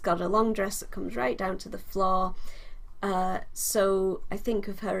downwards. She's got a long dress that comes right down to the floor. So I think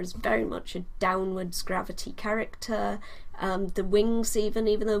of her as very much a downwards gravity character. The wings, even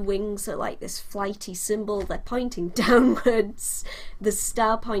though wings are like this flighty symbol, they're pointing downwards. The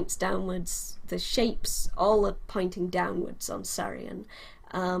star points downwards. The shapes all are pointing downwards on Sarian.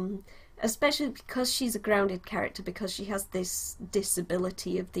 Especially because she's a grounded character, because she has this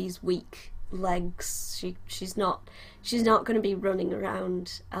disability of these weak legs. She's not going to be running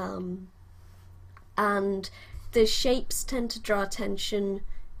around. And the shapes tend to draw attention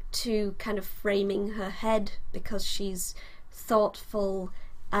to kind of framing her head because she's thoughtful.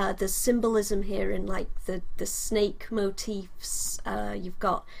 The symbolism here in like the snake motifs. You've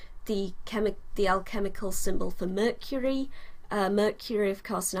got the alchemical symbol for Mercury. Mercury, of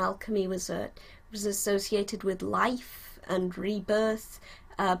course, in alchemy was associated with life and rebirth.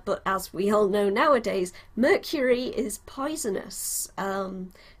 But as we all know nowadays, Mercury is poisonous.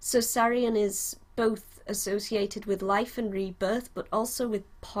 So Sarian is both associated with life and rebirth, but also with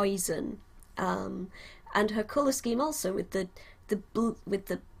poison. And her colour scheme also with the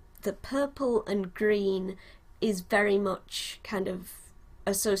purple and green is very much kind of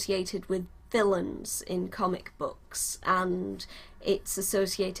associated with villains in comic books, and it's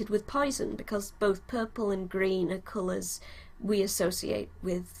associated with poison because both purple and green are colours we associate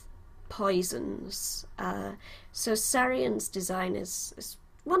with poisons. So Sarian's design is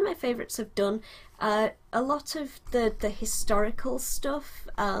one of my favourites I've done. A lot of the historical stuff,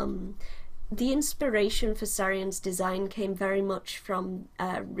 the inspiration for Sarian's design came very much from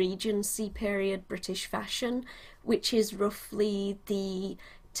Regency period British fashion, which is roughly the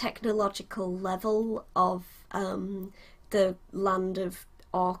technological level of the land of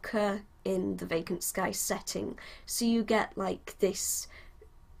Orca in the Vacant Sky setting. So you get like this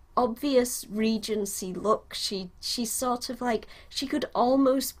obvious Regency look. She's sort of like, she could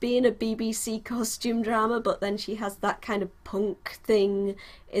almost be in a BBC costume drama, but then she has that kind of punk thing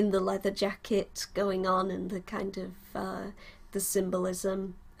in the leather jacket going on, and the kind of the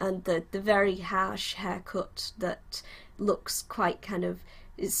symbolism and the very harsh haircut that looks quite kind of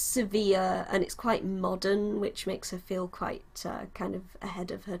is severe, and it's quite modern, which makes her feel quite kind of ahead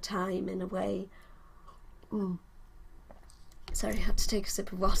of her time in a way. Sorry, I had to take a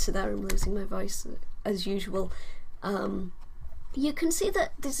sip of water there. I'm losing my voice as usual. You can see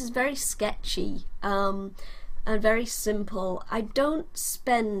that this is very sketchy and very simple. I don't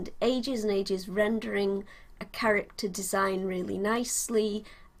spend ages and ages rendering a character design really nicely.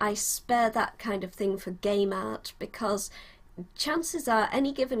 I spare that kind of thing for game art because chances are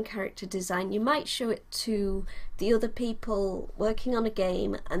any given character design, you might show it to the other people working on a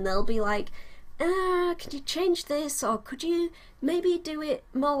game and they'll be like, can you change this, or could you maybe do it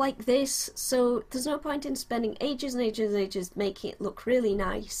more like this? So there's no point in spending ages and ages and ages making it look really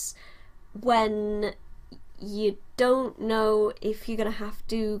nice when you don't know if you're going to have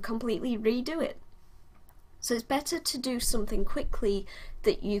to completely redo it. So it's better to do something quickly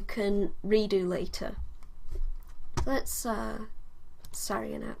that you can redo later. Let's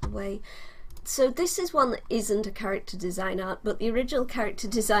Sarian out of the way. So this is one that isn't a character design art, but the original character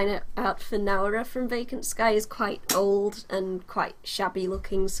design art for Naura from Vacant Sky is quite old and quite shabby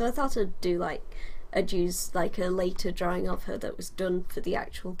looking, so I thought I'd use like a later drawing of her that was done for the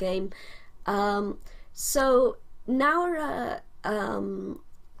actual game. So Naura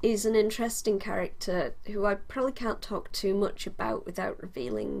is an interesting character who I probably can't talk too much about without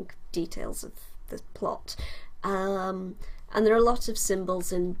revealing details of the plot. And there are a lot of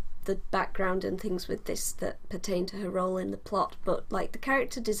symbols in the background and things with this that pertain to her role in the plot, but like the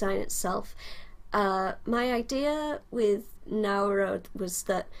character design itself, my idea with Naura was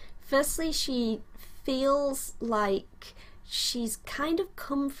that firstly she feels like she's kind of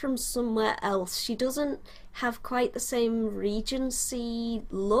come from somewhere else. She doesn't have quite the same Regency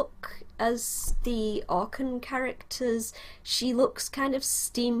look as the Orkan characters. She looks kind of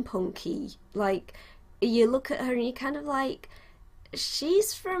steampunky. Like, you look at her and you're kind of like,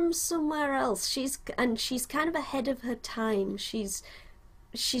 she's from somewhere else. She's kind of ahead of her time. She's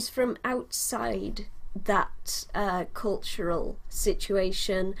from outside that cultural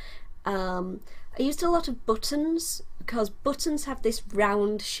situation. I used a lot of buttons because buttons have this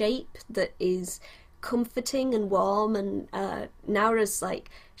round shape that is comforting and warm, and Naura's like,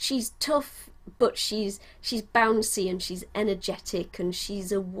 she's tough but she's bouncy and she's energetic, and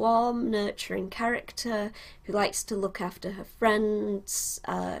she's a warm, nurturing character who likes to look after her friends.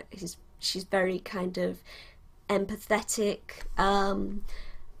 She's very kind of empathetic,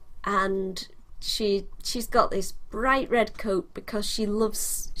 and she's got this bright red coat because she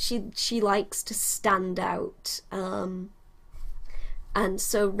likes to stand out, and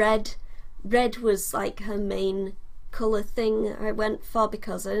so red was like her main colour thing I went for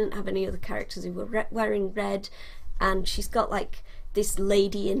because I didn't have any other characters who were wearing red, and she's got like this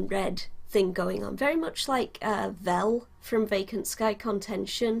lady in red thing going on, very much like Vel from Vacant Sky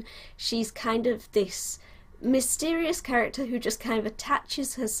Contention. She's kind of this mysterious character who just kind of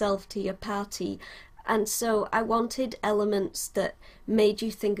attaches herself to your party, and so I wanted elements that made you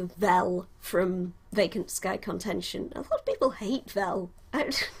think of Vel from Vacant Sky Contention. A lot of people hate Vel.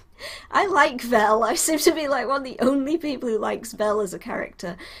 I like Vel. I seem to be like one of the only people who likes Vel as a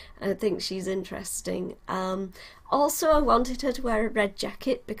character. I think she's interesting. Also, I wanted her to wear a red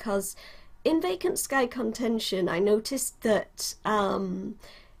jacket because in Vacant Sky Contention I noticed that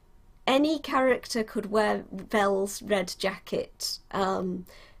any character could wear Vel's red jacket,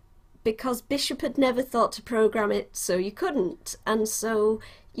 because Bishop had never thought to program it so you couldn't, and so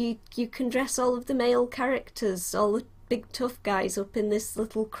you can dress all of the male characters, all the big tough guys, up in this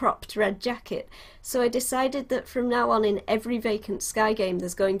little cropped red jacket. So I decided that from now on in every Vacant Sky game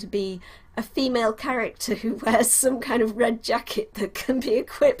there's going to be a female character who wears some kind of red jacket that can be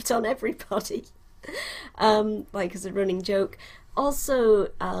equipped on everybody, like as a running joke.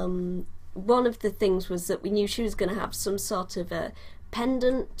 Also, one of the things was that we knew she was going to have some sort of a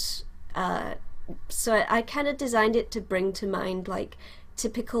pendant, so I kind of designed it to bring to mind like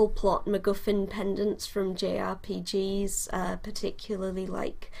typical plot MacGuffin pendants from JRPGs, particularly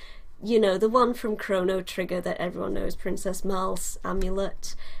like, you know, the one from Chrono Trigger that everyone knows, Princess Marl's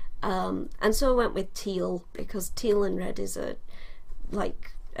amulet. And so I went with teal because teal and red is a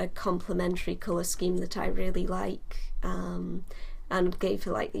complementary colour scheme that I really like, and gave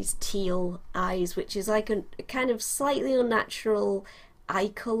her like these teal eyes, which is like a kind of slightly unnatural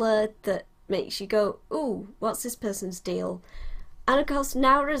eye colour that makes you go, ooh, what's this person's deal? And of course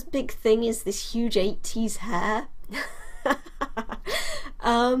Naura's big thing is this huge 80s hair.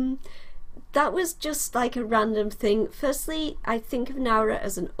 That was just like a random thing. Firstly, I think of Naura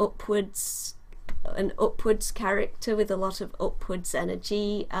as an upwards character with a lot of upwards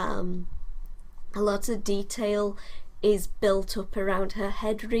energy. A lot of detail is built up around her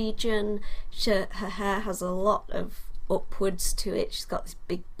head region. Her hair has a lot of upwards to it. She's got this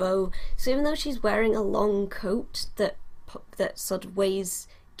big bow. So even though she's wearing a long coat that sort of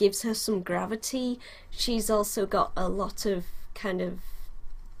gives her some gravity, she's also got a lot of kind of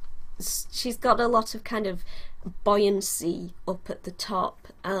buoyancy up at the top,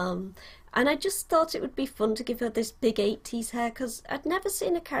 and I just thought it would be fun to give her this big 80s hair because I'd never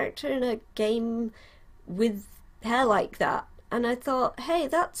seen a character in a game with hair like that, and I thought, hey,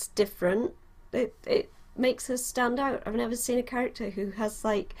 that's different. It makes her stand out. I've never seen a character who has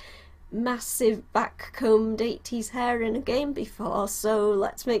like massive backcombed 80s hair in a game before, so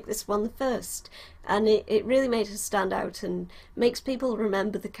let's make this one the first. And it really made her stand out and makes people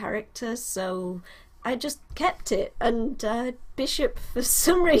remember the character, so I just kept it. And Bishop, for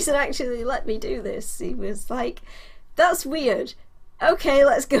some reason, actually let me do this. He was like, that's weird. Okay,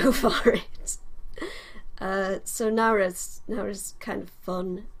 let's go for it. So Nara's kind of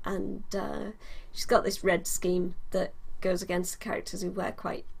fun, and she's got this red scheme that goes against the characters who wear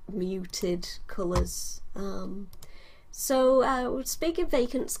quite muted colours. So speaking of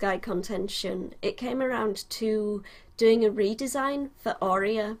Vacant Sky contention, it came around to doing a redesign for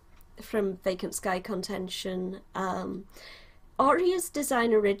Aurea from Vacant Sky contention. Aurea's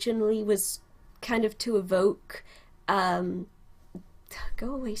design originally was kind of to evoke go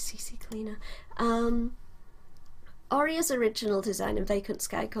away, CC Cleaner. Aurea's original design in Vacant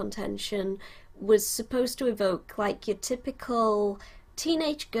Sky contention was supposed to evoke like your typical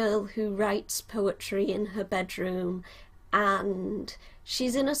teenage girl who writes poetry in her bedroom, and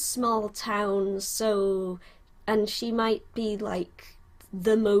she's in a small town, and she might be like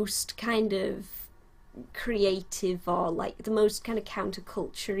the most kind of creative or like the most kind of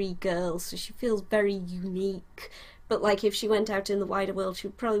counterculture-y girl, so she feels very unique. But like if she went out in the wider world, she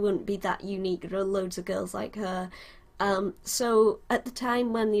probably wouldn't be that unique. There are loads of girls like her. So at the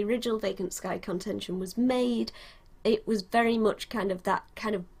time when the original Vacant Sky contention was made, it was very much kind of that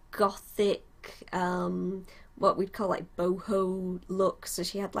kind of gothic, what we'd call like boho look. So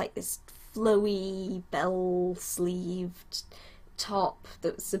she had like this flowy bell-sleeved top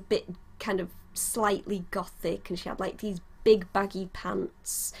that was a bit kind of slightly gothic, and she had like these big baggy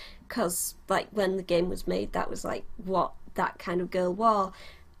pants, because like when the game was made, that was like what that kind of girl wore.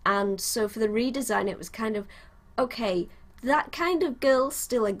 And so for the redesign, it was kind of, okay, that kind of girl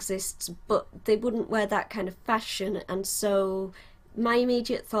still exists, but they wouldn't wear that kind of fashion. And so my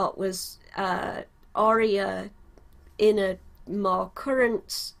immediate thought was Aurea in a more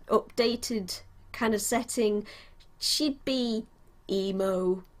current, updated kind of setting. She'd be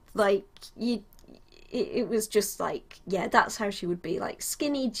emo, like it was just like, yeah, that's how she would be, like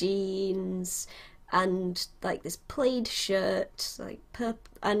skinny jeans and like this plaid shirt, like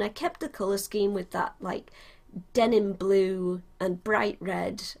purple. And I kept the colour scheme with that like denim blue and bright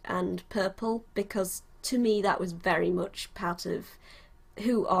red and purple, because to me that was very much part of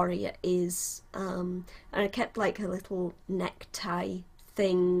who Aurea is. And I kept like her little necktie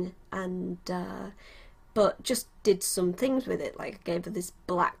thing, and but just did some things with it, like I gave her this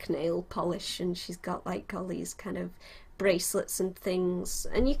black nail polish, and she's got like all these kind of bracelets and things,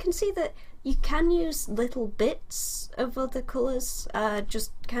 and you can see that you can use little bits of other colours,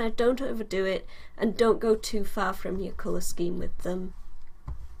 just kind of don't overdo it and don't go too far from your colour scheme with them,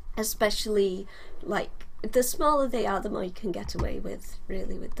 especially like the smaller they are, the more you can get away with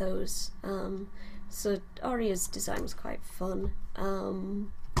really with those. So Aurea's design was quite fun.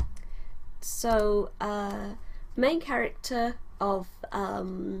 So main character of I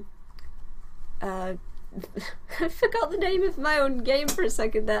forgot the name of my own game for a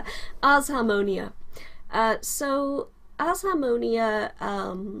second there. Ars Harmonia. So Ars Harmonia,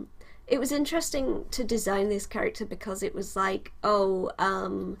 it was interesting to design this character because it was like,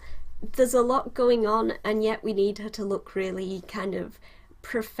 there's a lot going on, and yet we need her to look really kind of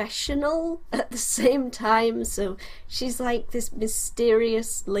professional at the same time. So she's like this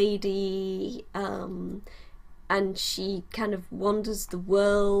mysterious lady, and she kind of wanders the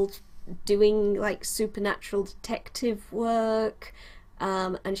world doing like supernatural detective work,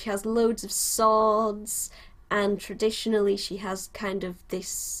 and she has loads of swords, and traditionally she has kind of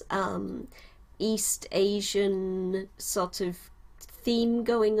this East Asian sort of theme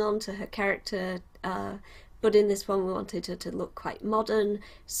going on to her character, but in this one we wanted her to look quite modern,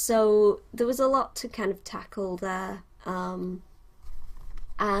 so there was a lot to kind of tackle there, and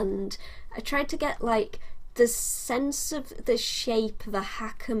I tried to get like the sense of the shape of a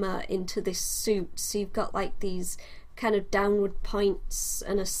hakama into this suit. So you've got like these kind of downward points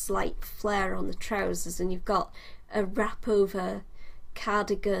and a slight flare on the trousers, and you've got a wrap over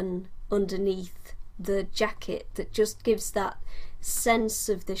cardigan underneath the jacket that just gives that sense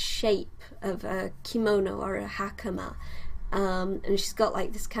of the shape of a kimono or a hakama, and she's got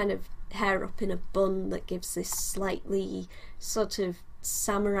like this kind of hair up in a bun that gives this slightly sort of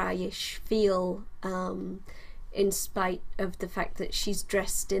samurai-ish feel, in spite of the fact that she's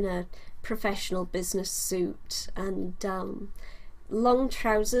dressed in a professional business suit. And long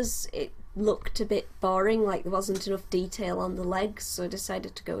trousers, it looked a bit boring, like there wasn't enough detail on the legs, so I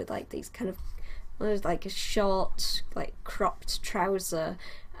decided to go with like these kind of, like a short like cropped trouser.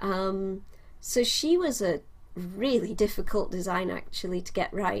 So she was a really difficult design actually to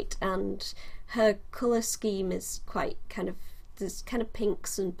get right, and her colour scheme is quite kind of, there's kind of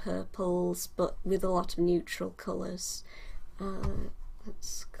pinks and purples but with a lot of neutral colours.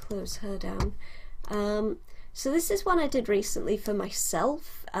 Let's close her down. So this is one I did recently for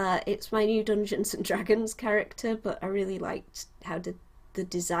myself. It's my new Dungeons and Dragons character, but I really liked how the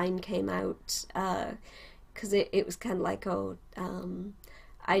design came out, because it was kind of like,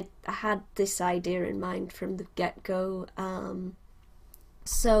 I had this idea in mind from the get-go.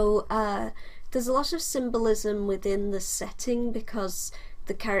 So there's a lot of symbolism within the setting because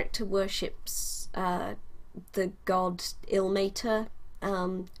the character worships the god Ilmater.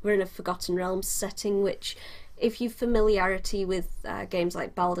 We're in a Forgotten Realms setting, which, if you've familiarity with games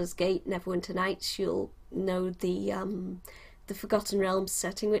like Baldur's Gate, Neverwinter Nights, you'll know the Forgotten Realms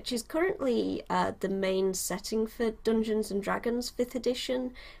setting, which is currently the main setting for Dungeons and Dragons 5th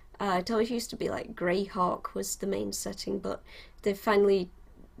edition. It always used to be like Greyhawk was the main setting, but they've finally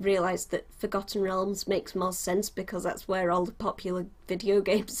realised that Forgotten Realms makes more sense because that's where all the popular video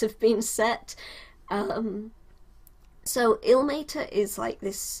games have been set. So Ilmater is like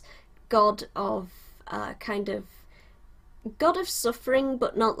this god of god of suffering,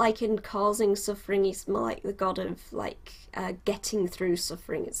 but not like in causing suffering. He's more like the god of like getting through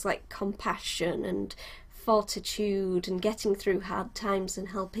suffering. It's like compassion and fortitude and getting through hard times and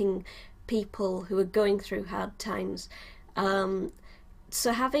helping people who are going through hard times.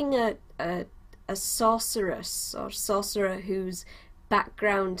 So having a sorceress or sorcerer whose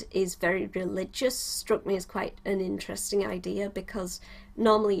background is very religious struck me as quite an interesting idea, because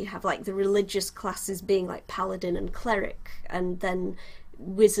normally you have like the religious classes being like paladin and cleric, and then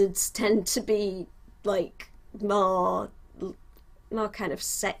wizards tend to be like more kind of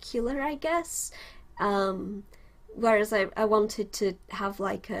secular, I guess. Whereas I wanted to have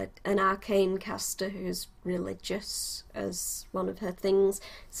like an arcane caster who's religious as one of her things.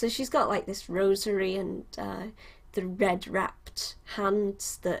 So she's got like this rosary and the red wrapped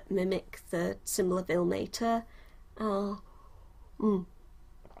hands that mimic the symbol of Ilmater. I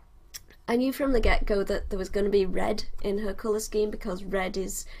knew from the get-go that there was going to be red in her colour scheme because red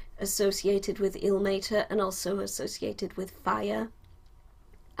is associated with Ilmater and also associated with fire.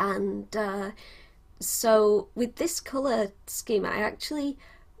 And so with this colour scheme, I actually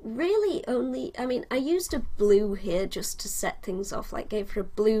really only, I mean, I used a blue here just to set things off, like gave her a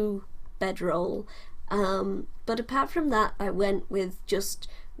blue bedroll. But apart from that, I went with just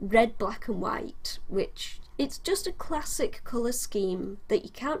red, black and white, which it's just a classic colour scheme that you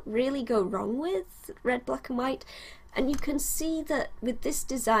can't really go wrong with, red, black and white. And you can see that with this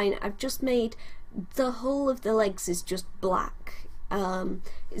design, I've just made the whole of the legs is just black.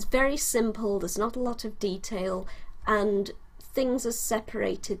 It's very simple, there's not a lot of detail, and things are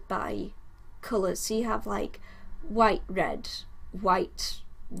separated by colours. So you have like white, red,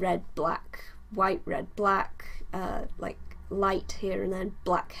 black, white, red, black, like light here and then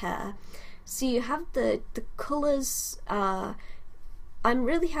black hair. So you have the colours. I'm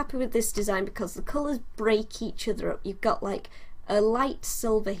really happy with this design because the colours break each other up. You've got like a light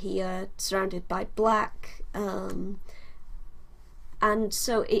silver here surrounded by black, and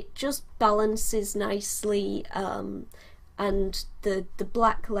so it just balances nicely, and the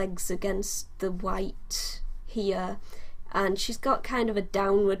black legs against the white here. And she's got kind of a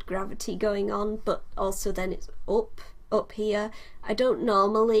downward gravity going on, but also then it's up here. I don't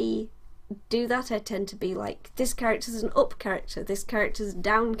normally do that. I tend to be like, this character's an up character, this character's a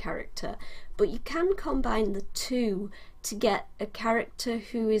down character, but you can combine the two to get a character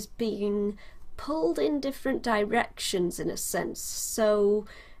who is being pulled in different directions in a sense. So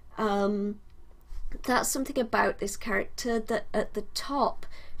that's something about this character, that at the top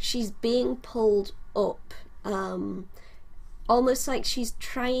she's being pulled up, almost like she's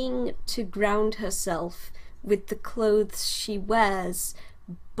trying to ground herself with the clothes she wears,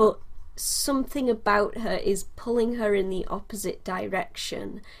 but something about her is pulling her in the opposite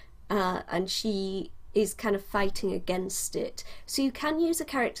direction, and she is kind of fighting against it. So you can use a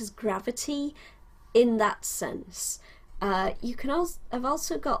character's gravity in that sense. You can also have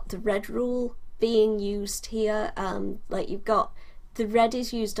also got the red rule being used here. Like you've got the red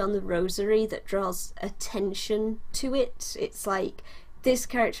is used on the rosary that draws attention to it. It's like, this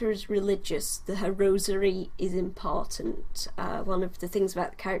character is religious, her rosary is important. One of the things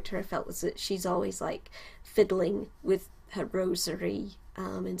about the character I felt was that she's always like fiddling with her rosary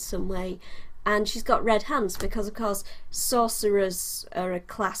in some way. And she's got red hands because, of course, sorcerers are a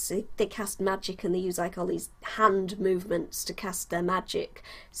class. They cast magic and they use like all these hand movements to cast their magic.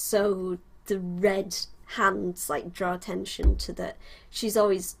 So the red hands like draw attention to that. She's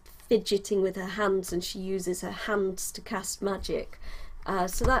always fidgeting with her hands, and she uses her hands to cast magic.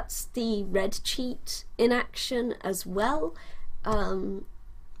 So that's the red cheat in action as well.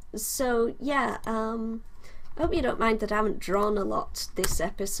 So yeah, I hope you don't mind that I haven't drawn a lot this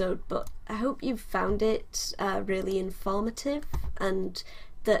episode, but I hope you've found it really informative, and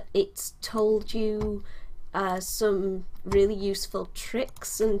that it's told you some really useful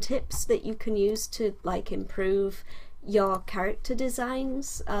tricks and tips that you can use to like improve your character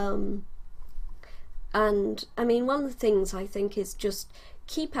designs. And I mean, one of the things I think is just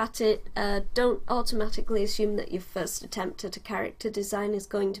keep at it. Don't automatically assume that your first attempt at a character design is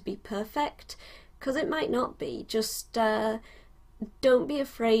going to be perfect, because it might not be. Just don't be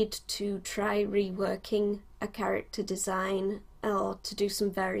afraid to try reworking a character design, or to do some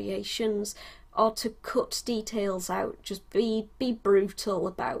variations, or to cut details out. Just be brutal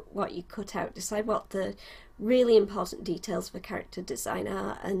about what you cut out. Decide what the really important details of a character design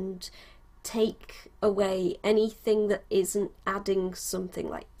are, and take away anything that isn't adding something,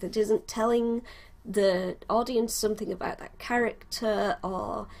 like that isn't telling the audience something about that character,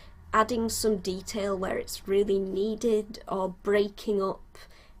 or adding some detail where it's really needed, or breaking up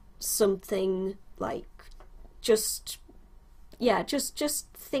something. Like just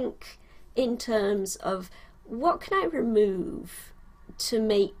think in terms of what can I remove to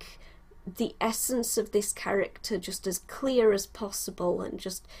make the essence of this character just as clear as possible, and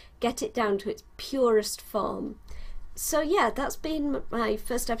just get it down to its purest form. So yeah, that's been my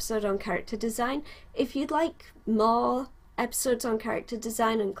first episode on character design. If you'd like more episodes on character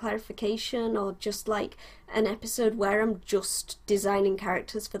design and clarification, or just like an episode where I'm just designing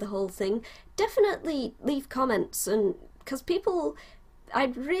characters for the whole thing, definitely leave comments. And because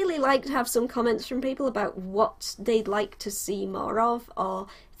I'd really like to have some comments from people about what they'd like to see more of, or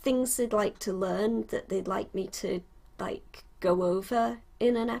things they'd like to learn that they'd like me to like go over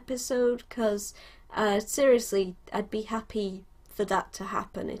in an episode, because seriously, I'd be happy for that to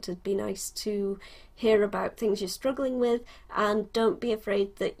happen. It'd be nice to hear about things you're struggling with, and don't be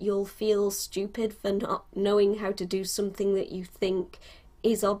afraid that you'll feel stupid for not knowing how to do something that you think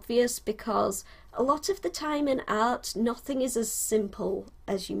is obvious, because a lot of the time in art, nothing is as simple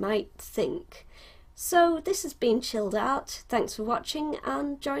as you might think. So this has been Chilled Art. Thanks for watching,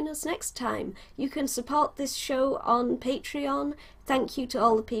 and join us next time. You can support this show on Patreon. Thank you to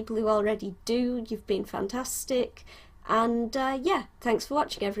all the people who already do. You've been fantastic. And yeah, thanks for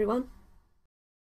watching, everyone.